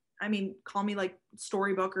kind of, I mean, call me like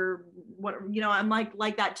storybook or what, you know, I'm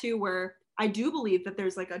like that too, where I do believe that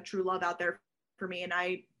there's like a true love out there for me and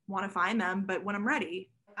I want to find them, but when I'm ready.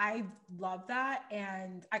 I love that.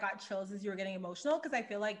 And I got chills as you were getting emotional, because I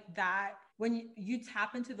feel like that when you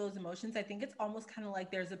tap into those emotions, I think it's almost kind of like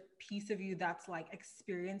there's a piece of you that's like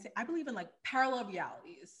experiencing, I believe in like parallel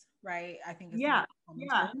realities, right? I think is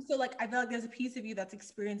term. So like I feel like there's a piece of you that's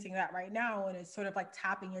experiencing that right now, and it's sort of like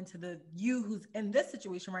tapping into the you who's in this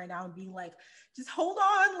situation right now and being like, just hold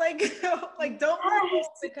on, like like don't move,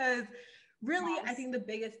 because really, I think the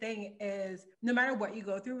biggest thing is no matter what you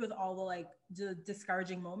go through with all the like the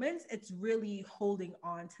discouraging moments, it's really holding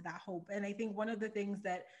on to that hope. And I think one of the things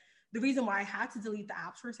that the reason why I had to delete the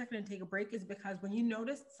apps for a second and take a break is because when you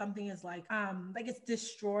notice something is like it's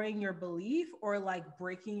destroying your belief or like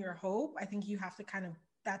breaking your hope, I think you have to kind of,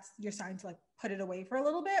 that's your sign to like put it away for a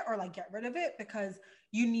little bit or like get rid of it, because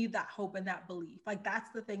you need that hope and that belief. Like that's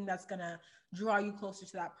the thing that's gonna draw you closer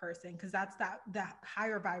to that person, because that's that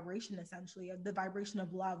higher vibration, essentially, the vibration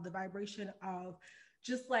of love, the vibration of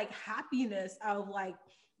just like happiness, of like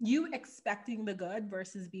you expecting the good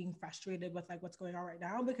versus being frustrated with like what's going on right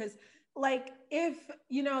now. Because like if,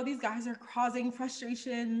 you know, these guys are causing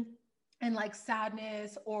frustration and like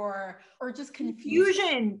sadness or just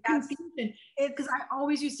confusion. Because I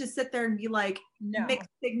always used to sit there and be like, mixed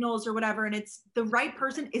signals or whatever, and it's the right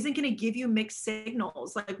person isn't going to give you mixed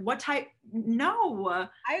signals. Like what type? No,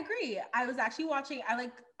 I agree. I was actually watching, I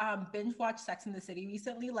like binge watched Sex in the City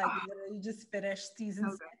recently, like literally just finished season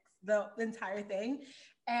 6, the entire thing.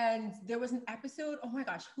 And there was an episode, oh my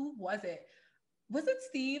gosh, who was it? Was it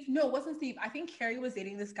Steve? No, it wasn't Steve. I think Carrie was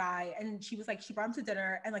dating this guy, and she was like, she brought him to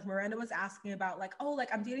dinner, and like Miranda was asking about like, oh,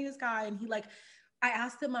 like I'm dating this guy, and he like, I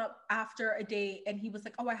asked him up after a date, and he was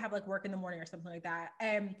like, oh, I have like work in the morning or something like that.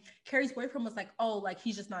 And Carrie's boyfriend was like, oh, like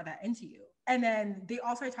he's just not that into you. And then they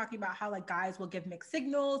all started talking about how like guys will give mixed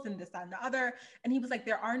signals and this, that, and the other. And he was like,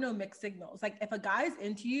 there are no mixed signals. Like if a guy's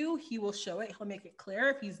into you, he will show it. He'll make it clear.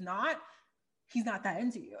 If he's not that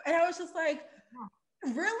into you. And I was just like,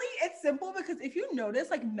 really? It's simple? Because if you notice,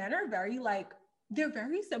 like men are very like, they're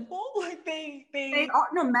very simple. Like they are,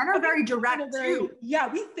 no, men are very direct too. Yeah,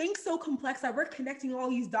 we think so complex that we're connecting all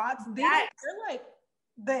these dots. They're like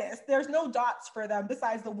this. There's no dots for them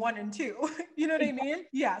besides the 1 and 2. You know what I mean?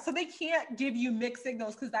 Yeah. So they can't give you mixed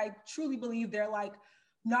signals, because I truly believe they're like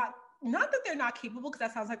not that they're not capable, because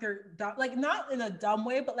that sounds like they're dumb, like not in a dumb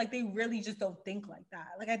way, but like they really just don't think like that.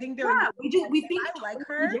 Like I think they're we think I like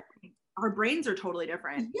her. Different. Our brains are totally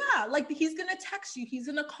different. Yeah, like he's gonna text you, he's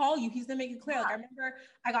gonna call you, he's gonna make it clear. Like I remember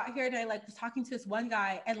I got here and I like was talking to this one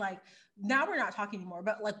guy, and like now we're not talking anymore,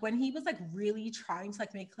 but like when he was like really trying to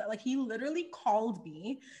like make clear, like he literally called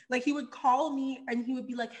me, like he would call me and he would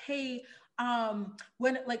be like, hey,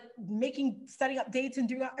 when like setting up dates and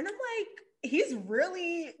doing that, and I'm like, he's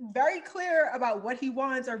really very clear about what he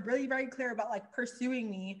wants, or really very clear about like pursuing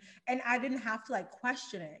me, and I didn't have to like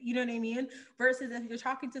question it, you know what I mean? Versus if you're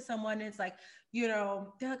talking to someone, it's like, you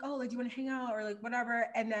know, they're like, oh, like, do you want to hang out or like whatever,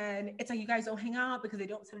 and then it's like you guys don't hang out because they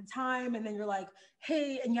don't set a time, and then you're like,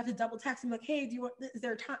 hey, and you have to double text them like, hey, do you want, is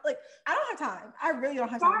there time? Like, I don't have time. I really don't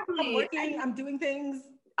have time. I'm Exactly. working, I'm doing things.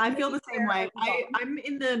 I feel making the same sure way. everything's on. I'm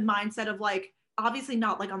in the mindset of like, obviously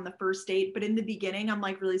not like on the first date, but in the beginning, I'm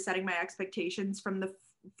like really setting my expectations from the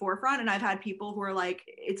forefront. And I've had people who are like,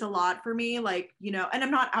 it's a lot for me, like, you know, and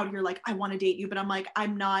I'm not out here like, I want to date you, but I'm like,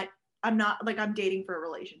 I'm not like, I'm dating for a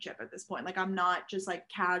relationship at this point. Like, I'm not just like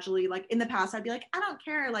casually, like in the past, I'd be like, I don't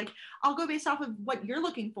care. Like, I'll go based off of what you're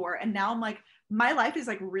looking for. And now I'm like, my life is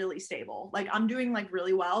like really stable. Like, I'm doing like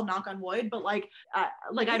really well, knock on wood, but like I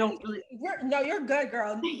don't really. You're good,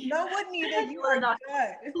 girl. No one needed. You are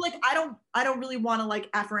good. Like, I don't really want to like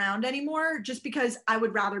F around anymore, just because I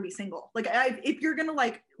would rather be single. Like, if you're gonna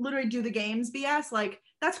like literally do the games BS, like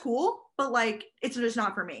that's cool, but like it's just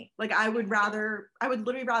not for me. Like, I would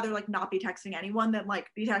literally rather like not be texting anyone than like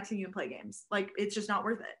be texting you and play games. Like, it's just not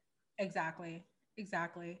worth it. Exactly.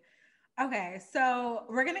 Okay, so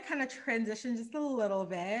we're gonna kind of transition just a little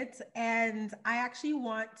bit, and I actually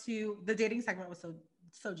want to. The dating segment was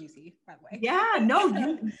so juicy, by the way. Yeah, no,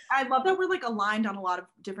 I love that we're like aligned on a lot of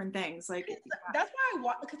different things. Like, that's why I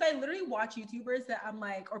watch, because I literally watch YouTubers that I'm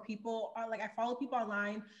like, or people are like, I follow people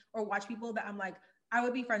online or watch people that I'm like, I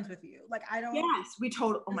would be friends with you. Like, I don't. yes,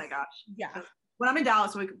 oh my gosh. Yeah. When I'm in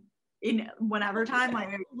Dallas, like in whenever time, like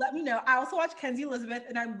let me know. I also watch Kenzie Elizabeth,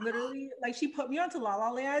 and I'm literally like, she put me onto La La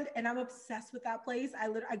Land, and I'm obsessed with that place.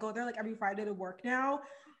 I go there like every Friday to work now.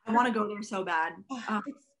 I want to go there so bad.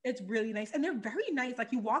 It's really nice, and they're very nice.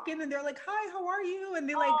 Like, you walk in and they're like, "Hi, how are you?" And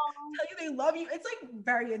they like tell you they love you. It's like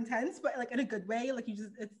very intense, but like in a good way. Like, you just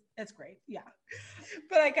it's great. Yeah.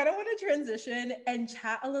 But I kind of want to transition and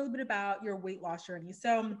chat a little bit about your weight loss journey.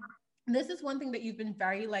 So this is one thing that you've been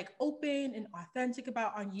very like open and authentic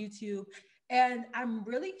about on YouTube. And I'm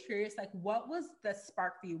really curious, like, what was the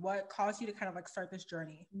spark for you? What caused you to kind of like start this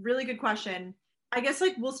journey? Really good question. I guess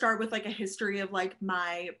like we'll start with like a history of like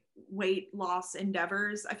my weight loss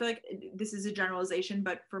endeavors. I feel like this is a generalization,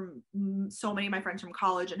 but from so many of my friends from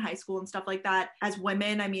college and high school and stuff like that, as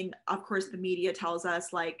women, I mean, of course, the media tells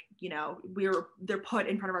us like, you know, they're put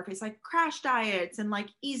in front of our face like crash diets and like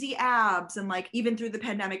easy abs. And like even through the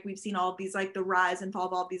pandemic, we've seen all of these like the rise and fall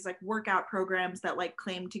of all of these like workout programs that like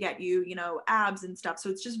claim to get you, you know, abs and stuff. So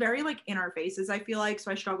it's just very like in our faces, I feel like.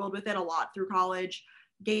 So I struggled with it a lot through college.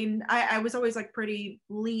 I was always like pretty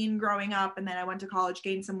lean growing up, and then I went to college,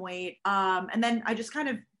 gained some weight, and then I just kind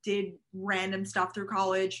of did random stuff through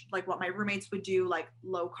college, like what my roommates would do, like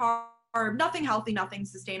low carb, nothing healthy, nothing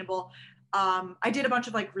sustainable. I did a bunch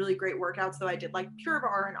of like really great workouts though. I did like Pure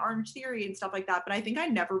Barre and Orange Theory and stuff like that, but I think I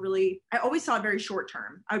always saw it very short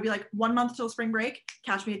term. I would be like 1 month till spring break,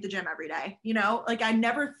 catch me at the gym every day, you know, like I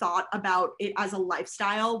never thought about it as a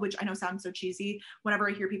lifestyle, which I know sounds so cheesy. Whenever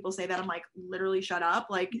I hear people say that, I'm like, literally shut up.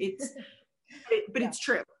 Like but it's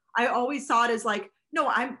true. I always saw it as like, no,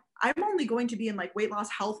 I'm only going to be in like weight loss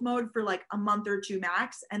health mode for like a month or two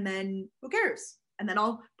max, and then who cares? And then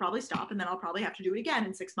I'll probably stop, and then I'll probably have to do it again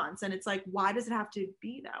in 6 months. And it's like, why does it have to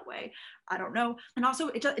be that way? I don't know. And also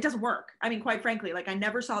it doesn't work. I mean, quite frankly, like I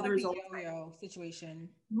never saw the results. Yo-yo situation.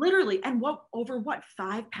 Literally. And over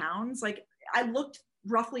 5 pounds? Like I looked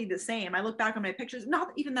roughly the same. I look back on my pictures,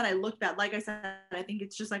 not even that I look bad. Like I said, I think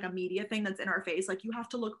it's just like a media thing that's in our face. Like you have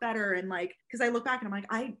to look better. And like, cause I look back and I'm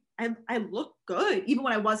like, I look good, even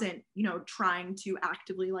when I wasn't, you know, trying to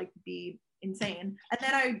actively like be insane. And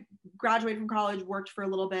then I graduated from college, worked for a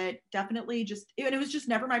little bit, definitely and it was just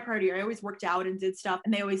never my priority. I always worked out and did stuff.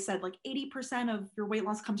 And they always said like 80% of your weight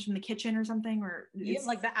loss comes from the kitchen or something, or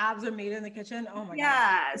like the abs are made in the kitchen. Oh my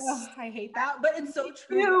yes. God. Yes. I hate that, but it's so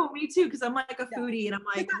true. Me too. Cause I'm like a foodie and I'm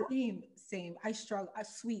like, same. I struggle.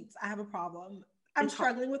 Sweets. I have a problem. I'm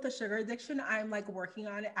struggling with a sugar addiction. I'm like working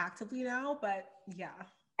on it actively now, but yeah.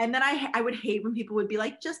 And then I would hate when people would be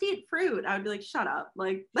like, just eat fruit. I would be like, shut up.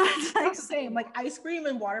 Like that's like the same. Like ice cream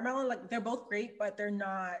and watermelon, like they're both great, but they're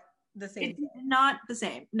not the same. It's not the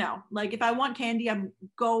same. No. Like if I want candy, I'm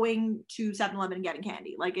going to 7-Eleven and getting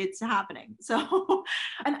candy. Like it's happening. So,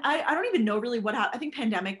 and I don't even know really what happened. I think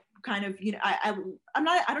pandemic kind of, you know, I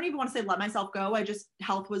don't even want to say let myself go.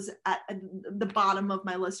 Health was at the bottom of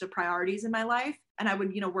my list of priorities in my life. And I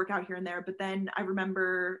would, you know, work out here and there. But then I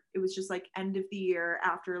remember it was just like end of the year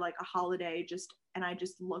after like a holiday, and I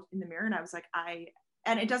just looked in the mirror and I was like,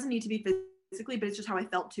 and it doesn't need to be physically, but it's just how I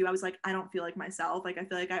felt too. I was like, I don't feel like myself. Like, I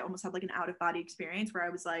feel like I almost had like an out of body experience where I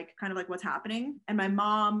was like, kind of like, what's happening? And my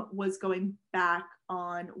mom was going back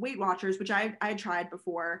on Weight Watchers, which I had tried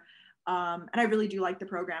before. And I really do like the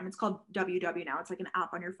program. It's called WW now. It's like an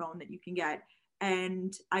app on your phone that you can get.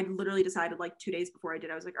 And I literally decided like 2 days before I did,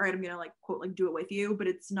 I was like, all right, I'm going to like quote, like do it with you, but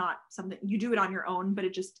it's not something you do it on your own, but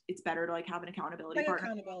it's better to like have an accountability partner.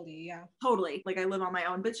 Accountability. Yeah. Totally. Like I live on my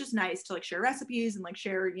own, but it's just nice to like share recipes and like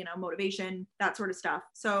share, you know, motivation, that sort of stuff.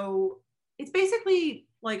 So it's basically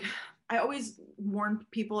like, I always warn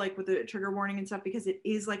people like with the trigger warning and stuff because it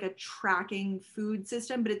is like a tracking food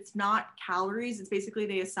system, but it's not calories. It's basically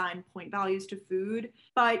they assign point values to food,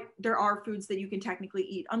 but there are foods that you can technically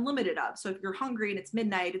eat unlimited of. So if you're hungry and it's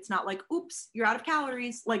midnight, it's not like, oops, you're out of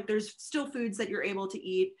calories. Like there's still foods that you're able to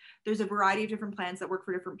eat. There's a variety of different plans that work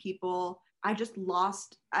for different people. I just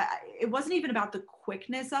lost, it wasn't even about the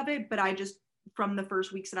quickness of it, but I just, from the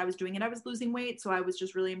first weeks that I was doing it, I was losing weight. So I was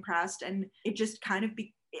just really impressed. And it just kind of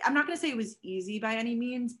I'm not going to say it was easy by any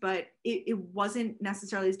means, but it wasn't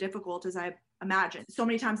necessarily as difficult as I imagined. So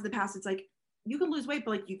many times in the past, it's like, you can lose weight,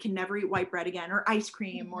 but like you can never eat white bread again or ice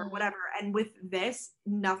cream or whatever. And with this,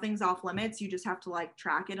 nothing's off limits. You just have to like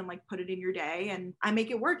track it and like put it in your day. And I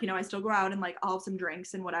make it work. You know, I still go out and like I'll have some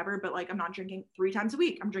drinks and whatever, but like I'm not drinking 3 times a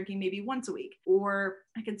week. I'm drinking maybe once a week. Or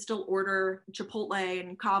I can still order Chipotle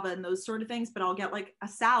and Cava and those sort of things, but I'll get like a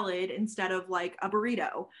salad instead of like a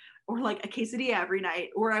burrito. Or like a quesadilla every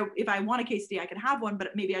night. Or if I want a quesadilla, I can have one,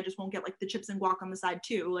 but maybe I just won't get like the chips and guac on the side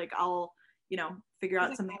too. Like I'll, you know, figure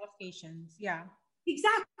out something. Modifications. Yeah.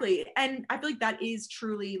 Exactly. And I feel like that is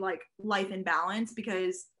truly like life in balance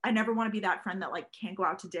because I never want to be that friend that like can't go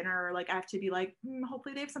out to dinner or like I have to be like,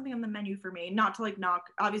 hopefully they have something on the menu for me. Not to like knock,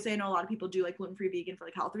 obviously I know a lot of people do like gluten-free vegan for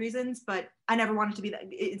like health reasons, but I never wanted to be that.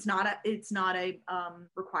 It's not a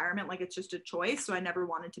requirement. Like it's just a choice. So I never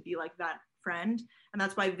wanted to be like that friend. And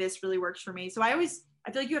that's why this really works for me. So I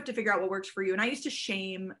feel like you have to figure out what works for you. And I used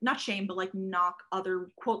to not shame, but like knock other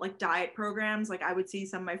quote like diet programs. Like I would see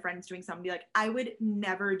some of my friends doing something, be like, I would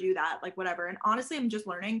never do that, like whatever. And honestly, I'm just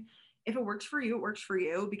learning if it works for you, it works for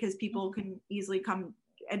you because people can easily come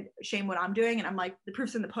and shame what I'm doing. And I'm like, the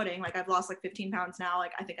proof's in the pudding. Like I've lost like 15 pounds now.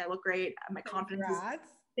 Like I think I look great. My confidence is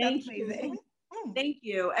thank you. Thank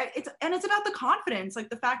you. It's about the confidence, like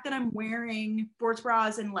the fact that I'm wearing sports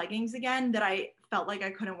bras and leggings again that I felt like I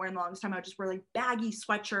couldn't wear in the longest time. I would just wear like baggy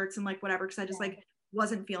sweatshirts and like whatever because I just like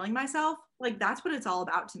wasn't feeling myself. Like that's what it's all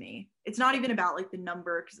about to me. It's not even about like the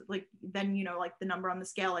number because like then you know like the number on the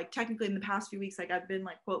scale, like technically in the past few weeks like I've been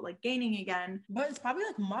like quote like gaining again, but it's probably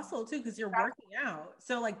like muscle too because you're working out,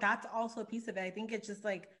 so like that's also a piece of it. I think it's just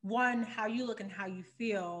like one, how you look and how you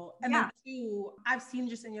feel, and then two, I've seen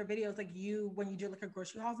just in your videos like you when you do like a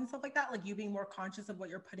grocery hauls and stuff like that, like you being more conscious of what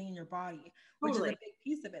you're putting in your body, which is a big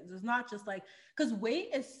piece of it. So it's not just like because weight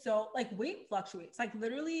is so like weight fluctuates. Like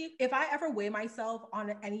literally if I ever weigh myself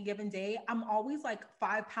on any given day, I'm always like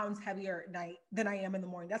 5 pounds heavier at night than I am in the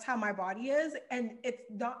morning. That's how my body is. And it's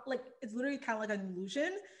not like, it's literally kind of like an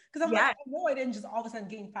illusion. Cause I'm like, no, I didn't just all of a sudden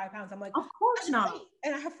gain 5 pounds. I'm like, of course not.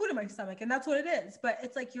 And I have food in my stomach and that's what it is. But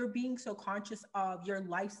it's like, you're being so conscious of your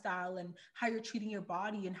lifestyle and how you're treating your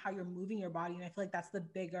body and how you're moving your body. And I feel like that's the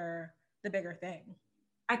bigger thing.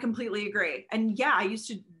 I completely agree. And yeah, I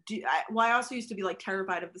also used to be like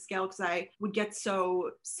terrified of the scale because I would get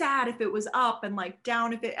so sad if it was up and like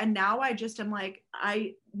down and now I just am like,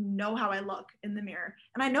 I know how I look in the mirror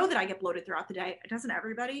and I know that I get bloated throughout the day. Doesn't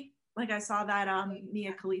everybody? Like I saw that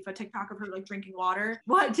Mia Khalifa TikTok of her like drinking water.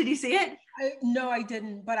 What, did you see it? No, I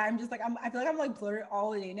didn't, but I'm just like, I feel like I'm like bloated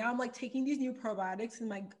all the day. Now I'm like taking these new probiotics and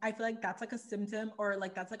like, I feel like that's like a symptom or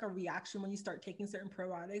like, that's like a reaction when you start taking certain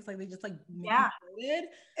probiotics. Like they just like make you bloated.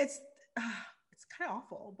 It's kind of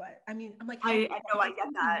awful, but I mean, I'm like, I know I get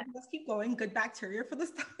that. Let's keep going. Good bacteria for the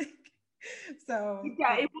stomach. So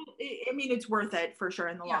yeah, I mean, it's worth it for sure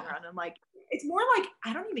in the long run. And like, it's more like,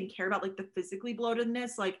 I don't even care about like the physically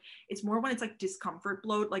bloatedness. Like it's more when it's like discomfort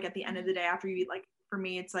bloat, like at the end of the day after you eat, like for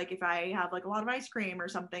me, it's like if I have like a lot of ice cream or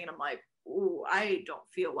something and I'm like, ooh, I don't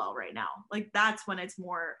feel well right now. Like that's when it's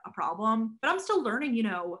more a problem, but I'm still learning, you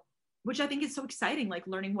know, which I think is so exciting, like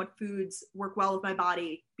learning what foods work well with my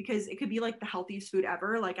body because it could be like the healthiest food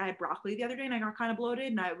ever. Like I had broccoli the other day and I got kind of bloated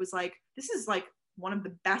and I was like, this is like one of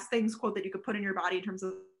the best things quote that you could put in your body in terms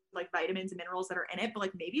of like vitamins and minerals that are in it, but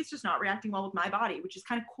like maybe it's just not reacting well with my body, which is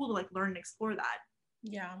kind of cool to like learn and explore that.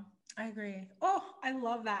 Yeah, I agree. Oh, I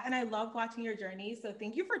love that. And I love watching your journey. So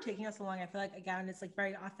thank you for taking us along. I feel like, again, it's like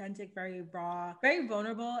very authentic, very raw, very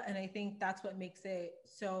vulnerable. And I think that's what makes it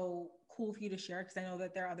so cool for you to share, because I know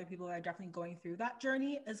that there are other people that are definitely going through that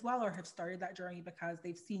journey as well, or have started that journey because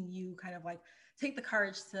they've seen you kind of like take the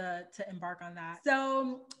courage to embark on that.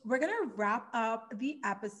 So we're going to wrap up the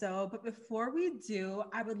episode, but before we do,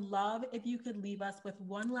 I would love if you could leave us with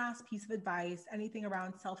one last piece of advice, anything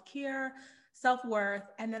around self-care, self-worth.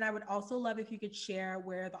 And then I would also love if you could share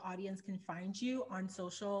where the audience can find you on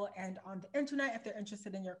social and on the internet if they're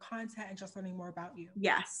interested in your content and just learning more about you.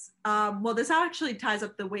 Yes. Well, this actually ties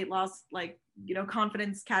up the weight loss, like,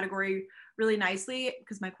 confidence category really nicely,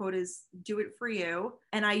 because my quote is do it for you.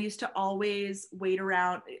 And I used to always wait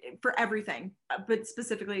around for everything, but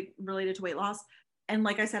specifically related to weight loss. And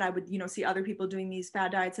like I said, I would, see other people doing these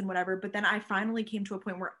fad diets and whatever. But then I finally came to a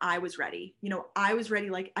point where I was ready. I was ready.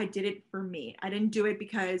 Like, I did it for me. I didn't do it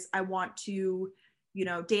because I want to,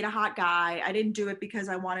 date a hot guy. I didn't do it because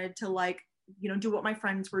I wanted to do what my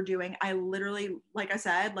friends were doing. I literally, like I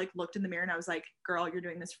said, looked in the mirror and I was like, girl, you're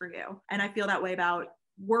doing this for you. And I feel that way about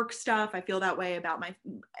work stuff. I feel that way about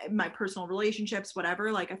my personal relationships,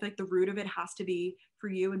 whatever. Like, I feel like the root of it has to be for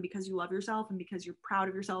you, and because you love yourself and because you're proud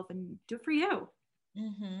of yourself, and do it for you.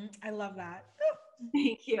 Mm-hmm. I love that.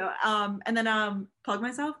 Thank you. And then plug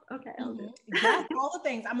myself. Okay. I'll do it. Yeah, all the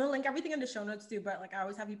things. I'm gonna link everything in the show notes too. But I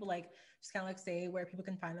always have people just kind of say where people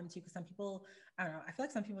can find them too, because some people, I don't know, I feel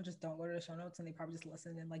like some people just don't go to the show notes and they probably just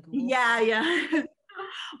listen and Google. Yeah.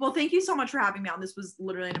 Well, thank you so much for having me on. This was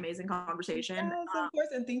literally an amazing conversation. Yes, of course.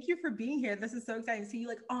 And thank you for being here. This is so exciting to see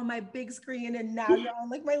you on my big screen, and now you're on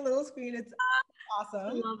my little screen. It's awesome.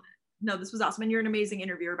 I love it. No, this was awesome. And you're an amazing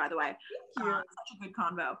interviewer, by the way. Thank you. Such a good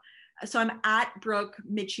convo. So I'm at Brooke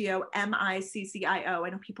Miccio, Miccio. I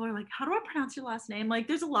know people are like, how do I pronounce your last name?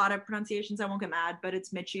 There's a lot of pronunciations. I won't get mad, but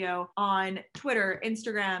it's Miccio on Twitter,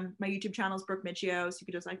 Instagram. My YouTube channel is Brooke Miccio. So you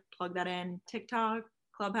could just plug that in. TikTok,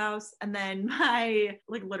 Clubhouse, and then my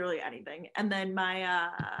literally anything. And then my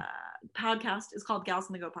podcast is called Gals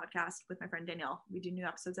on the Go podcast with my friend Danielle. We do new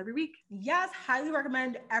episodes every week. Yes, highly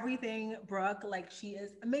recommend everything, Brooke. She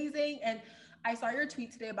is amazing. And I saw your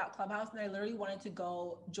tweet today about Clubhouse, and I literally wanted to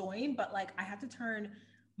go join, but I have to turn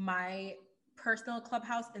my personal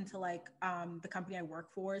Clubhouse into the company I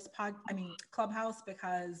work for is Clubhouse,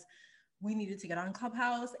 because we needed to get on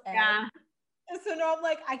Clubhouse. And yeah. So now I'm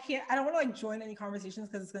I don't want to join any conversations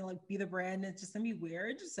because it's gonna be the brand. And it's just gonna be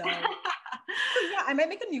weird. So yeah, I might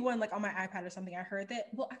make a new one on my iPad or something. I heard that.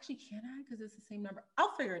 Well, actually, can I? Because it's the same number.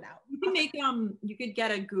 I'll figure it out. You can you could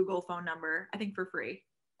get a Google phone number, I think, for free.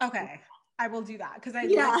 Okay. I will do that because I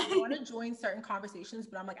want to join certain conversations,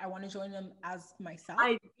 but I'm I want to join them as myself.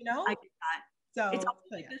 I get that. So it's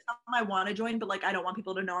something I want to join, but I don't want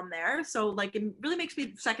people to know I'm there. So it really makes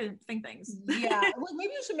me second think things. Yeah. Well,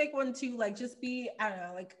 maybe you should make one too. Just be, I don't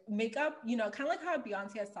know, makeup, kind of like how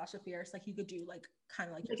Beyonce has Sasha Fierce. You could do kind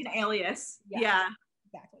of an alias. Yeah.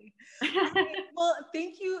 Exactly. Okay, well,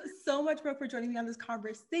 thank you so much, Brooke, for joining me on this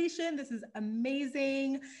conversation. This is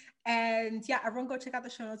amazing. And yeah, everyone go check out the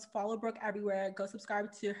show notes. Follow Brooke everywhere. Go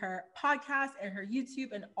subscribe to her podcast and her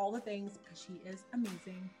YouTube and all the things, because she is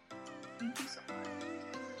amazing. Thank you so much.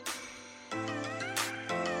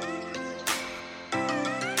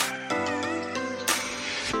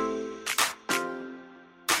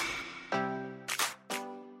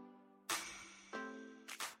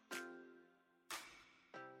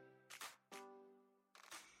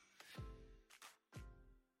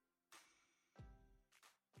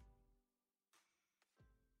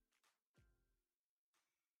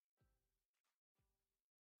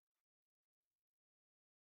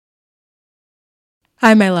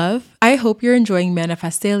 Hi, my love. I hope you're enjoying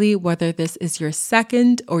Manifest Daily, whether this is your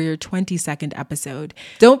second or your 22nd episode.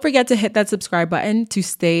 Don't forget to hit that subscribe button to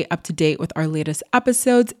stay up to date with our latest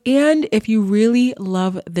episodes. And if you really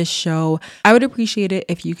love this show, I would appreciate it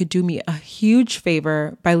if you could do me a huge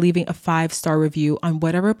favor by leaving a 5-star review on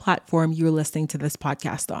whatever platform you're listening to this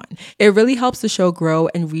podcast on. It really helps the show grow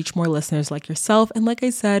and reach more listeners like yourself. And like I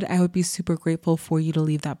said, I would be super grateful for you to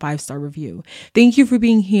leave that 5-star review. Thank you for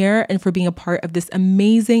being here and for being a part of this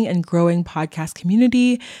amazing and growing podcast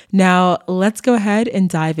community. Now, let's go ahead and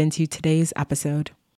dive into today's episode.